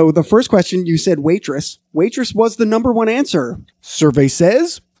right. So the first question, you said waitress. Waitress was the number 1 answer. Survey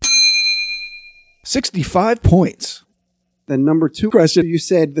says 65 points. The number 2 question, you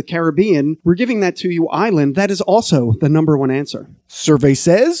said the Caribbean. We're giving that to you, island. That is also the number 1 answer. Survey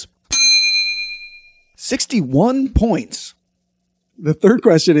says 61 points. The third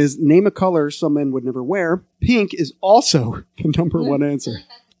question is name a color some men would never wear. Pink is also the number 1 answer.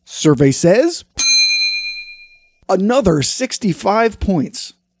 Survey says another 65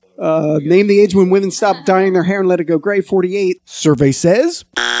 points. Name the age when women stop dyeing their hair and let it go gray. 48. Survey says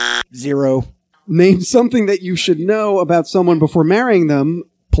 0. Name something that you should know about someone before marrying them.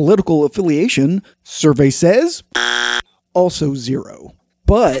 Political affiliation. Survey says also 0.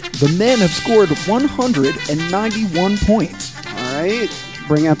 but the men have scored 191 points. All right.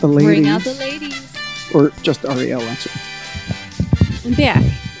 Bring out the ladies. Bring out the ladies. Or just Ariel, actually. I'm back.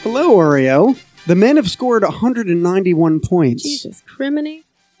 Hello, Ariel. The men have scored 191 points. Jesus, criminy.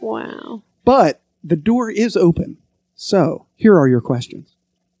 Wow. But the door is open. So, here are your questions.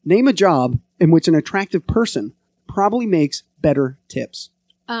 Name a job in which an attractive person probably makes better tips.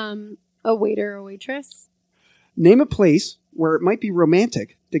 A waiter or waitress. Name a place where it might be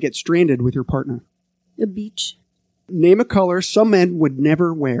romantic to get stranded with your partner. A beach. Name a color some men would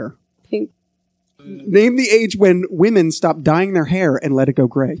never wear. Pink. Name the age when women stop dyeing their hair and let it go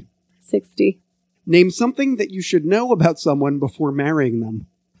gray. 60. Name something that you should know about someone before marrying them.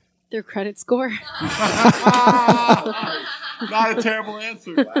 Their credit score. Not a terrible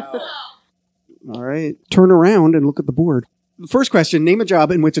answer. Wow. All right. Turn around and look at the board. The first question, name a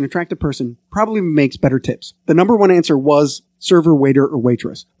job in which an attractive person probably makes better tips. The number one answer was server, waiter, or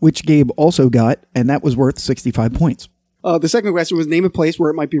waitress. Which Gabe also got, and that was worth 65 points. The second question was name a place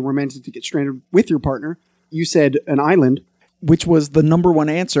where it might be romantic to get stranded with your partner. You said an island. Which was the number one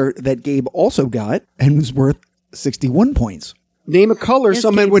answer that Gabe also got, and was worth 61 points. Name a color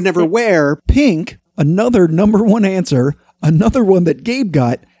some men would never wear. Pink, another number one answer, another one that Gabe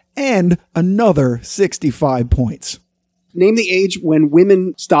got, and another 65 points. Name the age when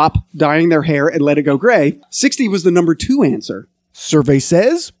women stop dyeing their hair and let it go gray. 60 was the number two answer. Survey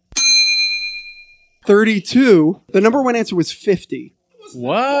says 32. The number one answer was 50.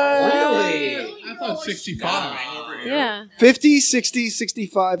 What? Really? I thought 65. Yeah. 50, 60,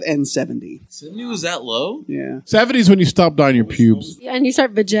 65, and 70. 70 was that low? Yeah. 70's when you stop dyeing your pubes. Yeah, and you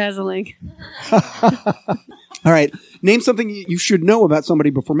start vajazzling. All right. Name something you should know about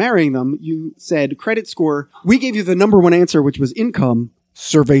somebody before marrying them. You said credit score. We gave you the number one answer, which was income.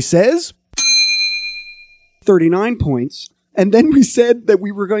 Survey says 39 points. And then we said that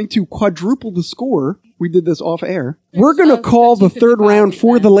we were going to quadruple the score. We did this off air. We're going to call the third round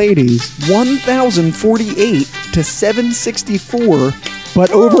for the ladies 1,048 to 764.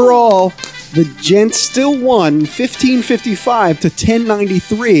 But overall, the gents still won 1,555 to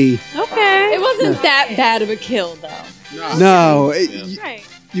 1093. Okay. It wasn't that bad of a kill, though. No, Right.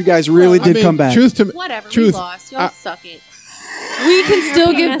 you guys really did come back. Whatever, we lost. Y'all suck it. We can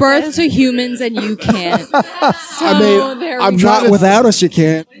still give birth to humans, and you can't. So there we I'm go. not without us, you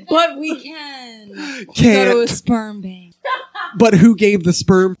can't. But we can. Go to a Can't. sperm bank. But who gave the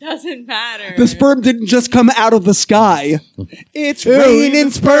sperm? Doesn't matter. The sperm didn't just come out of the sky. It's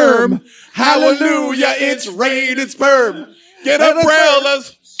raining sperm. Hallelujah, it's raining sperm. Get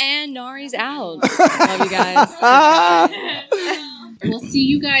umbrellas. And Nari's out. Love you guys. We'll see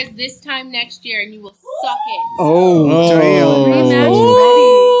you guys this time next year, and you will suck it. Oh, damn.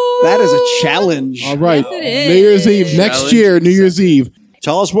 That is a challenge. All right. Yes, it is. New Year's Eve. Next year, New Year's Eve.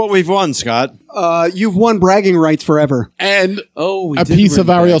 Tell us what we've won, Scott. You've won bragging rights forever. And we a did piece win of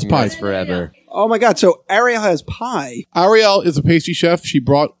Ariel's bragging pie. rights forever. Oh my God. So Ariel has pie. Ariel is a pastry chef. She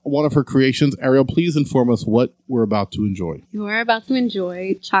brought one of her creations. Ariel, please inform us what we're about to enjoy. You are about to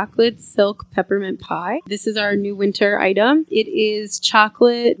enjoy chocolate silk peppermint pie. This is our new winter item. It is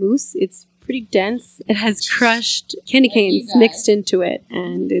chocolate mousse. It's pretty dense. It has crushed candy canes mixed into it,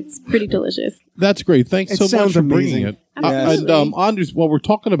 and it's pretty delicious. That's great. Thanks It so much sounds for bringing amazing. it. Absolutely. And Andres, while we're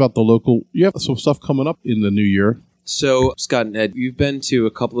talking about the local, you have some stuff coming up in the new year. So, Scott and Ed, you've been to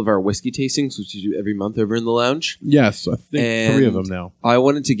a couple of our whiskey tastings, which you do every month over in the lounge. Yes, I think And 3 of them now. I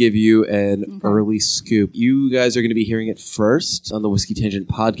wanted to give you an early scoop. You guys are going to be hearing it first on the Whiskey Tangent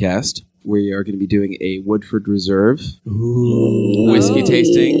podcast. We are going to be doing a Woodford Reserve whiskey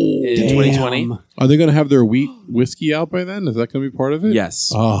tasting in 2020. Are they going to have their wheat whiskey out by then? Is that going to be part of it?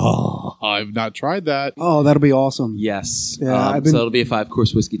 Yes. Oh, I've not tried that. Oh, that'll be awesome. Yes. Yeah, I've been- So it'll be a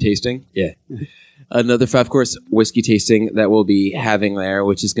 5-course whiskey tasting. Yeah. Another 5-course whiskey tasting that we'll be having there,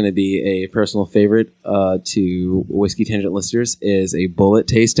 which is going to be a personal favorite to Whiskey Tangent listeners, is a bullet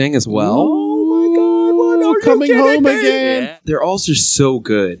tasting as well. Oh my God. Coming home again. Yeah. They're also so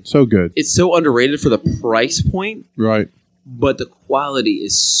good. So good. It's so underrated for the price point, Right. but the quality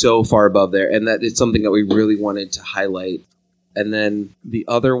is so far above there, and that it's something that we really wanted to highlight. And then the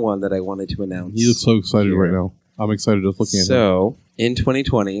other one that I wanted to announce. He looks so excited right now. I'm excited just looking at him. So, in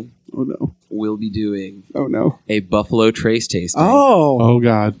 2020, Oh no. we'll be doing Oh no. a Buffalo Trace tasting Oh.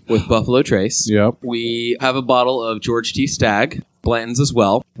 God. with Buffalo Trace. Yep. We have a bottle of George T. Stagg, Blanton's as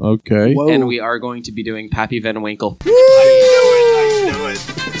well, Okay. Whoa. and we are going to be doing Pappy Van Winkle. I knew it.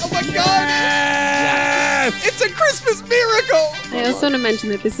 Oh my God. It's a Christmas miracle. I also want to mention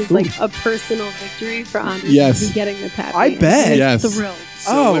that this is like a personal victory for Anders Yes. to be getting the Pappy. I bet. Yes. Thrilled.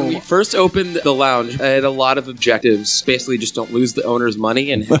 So when we first opened the lounge, I had a lot of objectives. Basically, just don't lose the owner's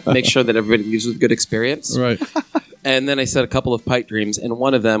money and make sure that everybody leaves with a good experience. Right. And then I set a couple of pipe dreams, and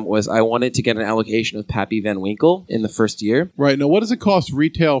one of them was I wanted to get an allocation of Pappy Van Winkle in the first year. Right. Now, what does it cost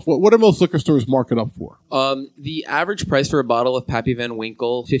retail? What do most liquor stores mark it up for? The average price for a bottle of Pappy Van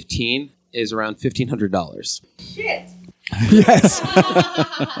Winkle 15 is around $1,500. Yes.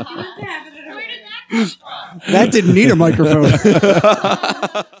 That didn't need a microphone.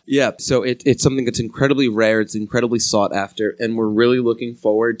 Yeah, so it's something that's incredibly rare. It's incredibly sought after, and we're really looking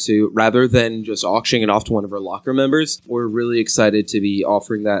forward to, rather than just auctioning it off to one of our locker members, we're really excited to be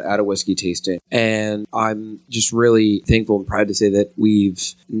offering that at a whiskey tasting. And I'm just really thankful and proud to say that we've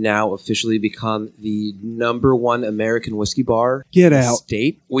now officially become the #1 American whiskey bar Get in the out.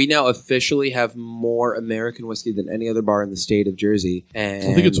 state. We now officially have more American whiskey than any other bar in the state of Jersey. And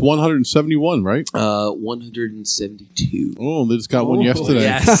I think it's 171, right? 172. Oh, they just got one yesterday.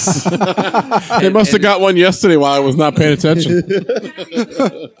 Yes. They must have got one yesterday while I was not paying attention.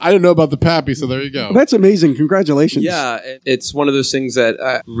 I didn't know about the Pappy, so there you go. That's amazing. Congratulations. Yeah, it's one of those things that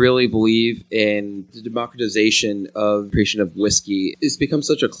I really believe in the democratization of creation of whiskey. It's become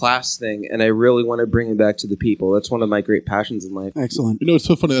such a class thing, and I really want to bring it back to the people. That's one of my great passions in life. Excellent. You know, it's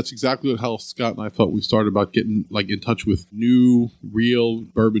so funny. That's exactly how Scott and I felt we started about getting in touch with new, real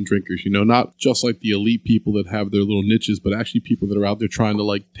bourbon drinkers. You know, not just like the elite people that have their little niches, but actually people that are out there trying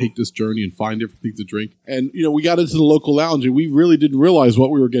to take this journey and find different things to drink. And you know, we got into the local lounge and we really didn't realize what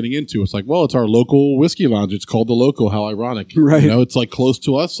we were getting into. It's like, well, it's our local whiskey lounge. It's called the Loco. How ironic, right? You know, it's close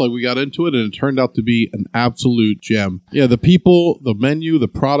to us. We got into it, and it turned out to be an absolute gem. Yeah, the people, the menu, the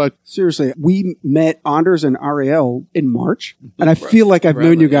product. Seriously, we met Anders and Ariel in March, and I feel like I've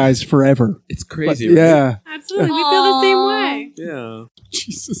known you guys forever. It's crazy. But, yeah. Absolutely. We feel the same way. Yeah.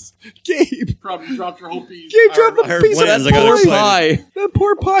 Jesus. Gabe. Probably dropped your whole piece. Gabe dropped the piece of that poor pie. That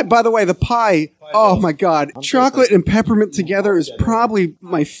poor pie. By the way, the pie, oh my God. Chocolate and peppermint together is probably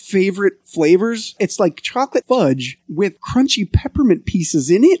my favorite flavors. It's like chocolate fudge with crunchy peppermint pieces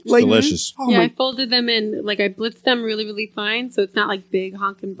in it. Delicious. Oh Yeah, my I folded them in, I blitzed them really, really fine, so it's not like big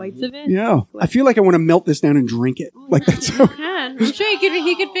honking bites of it. Yeah. I feel like I want to melt this down and drink it. That's so. I'm sure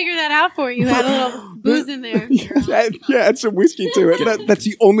he could figure that out for you. Had a little booze in there. Add some whiskey to it. That's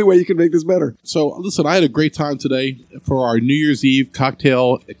the only way you can make this better. So, listen, I had a great time today for our New Year's Eve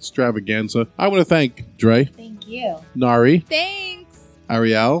cocktail extravaganza. I want to thank Dre, Thank you. Nari, Thanks.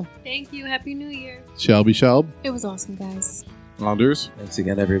 Ariel, Thank you. Happy New Year. Shelby Shelb, It was awesome, guys. Anders, Thanks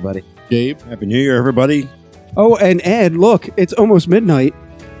again, everybody. Gabe. Happy New Year, everybody. Oh, and Ed, look, it's almost midnight.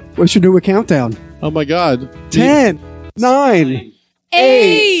 We should do a countdown. Oh my God. 10, 9,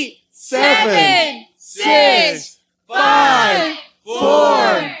 8, 7, 6, 5,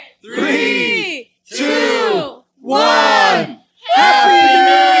 4, 3, 2, 1. Happy New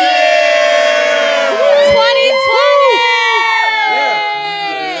Year! 2020!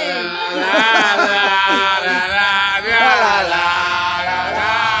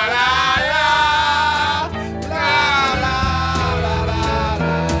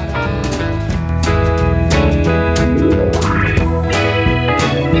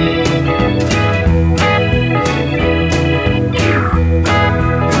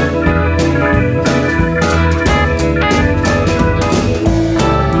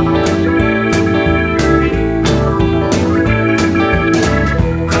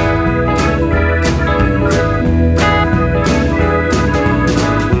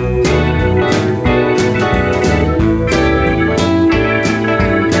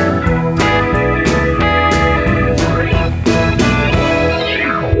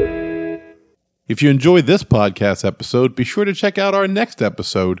 If you enjoyed this podcast episode, be sure to check out our next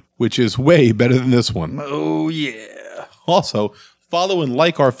episode, which is way better than this one. Oh, yeah. Also, follow and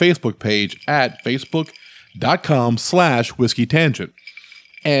like our Facebook page at facebook.com/Whiskey Tangent.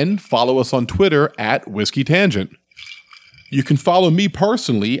 And follow us on Twitter at Whiskey Tangent. You can follow me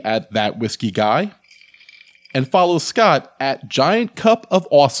personally at That Whiskey Guy. And follow Scott at Giant Cup of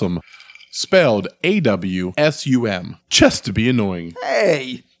Awesome, spelled AWSUM, just to be annoying.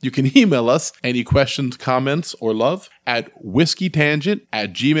 Hey. You can email us any questions, comments, or love at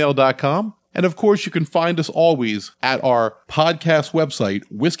whiskeytangent@gmail.com. And of course, you can find us always at our podcast website,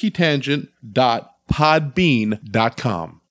 whiskeytangent.podbean.com.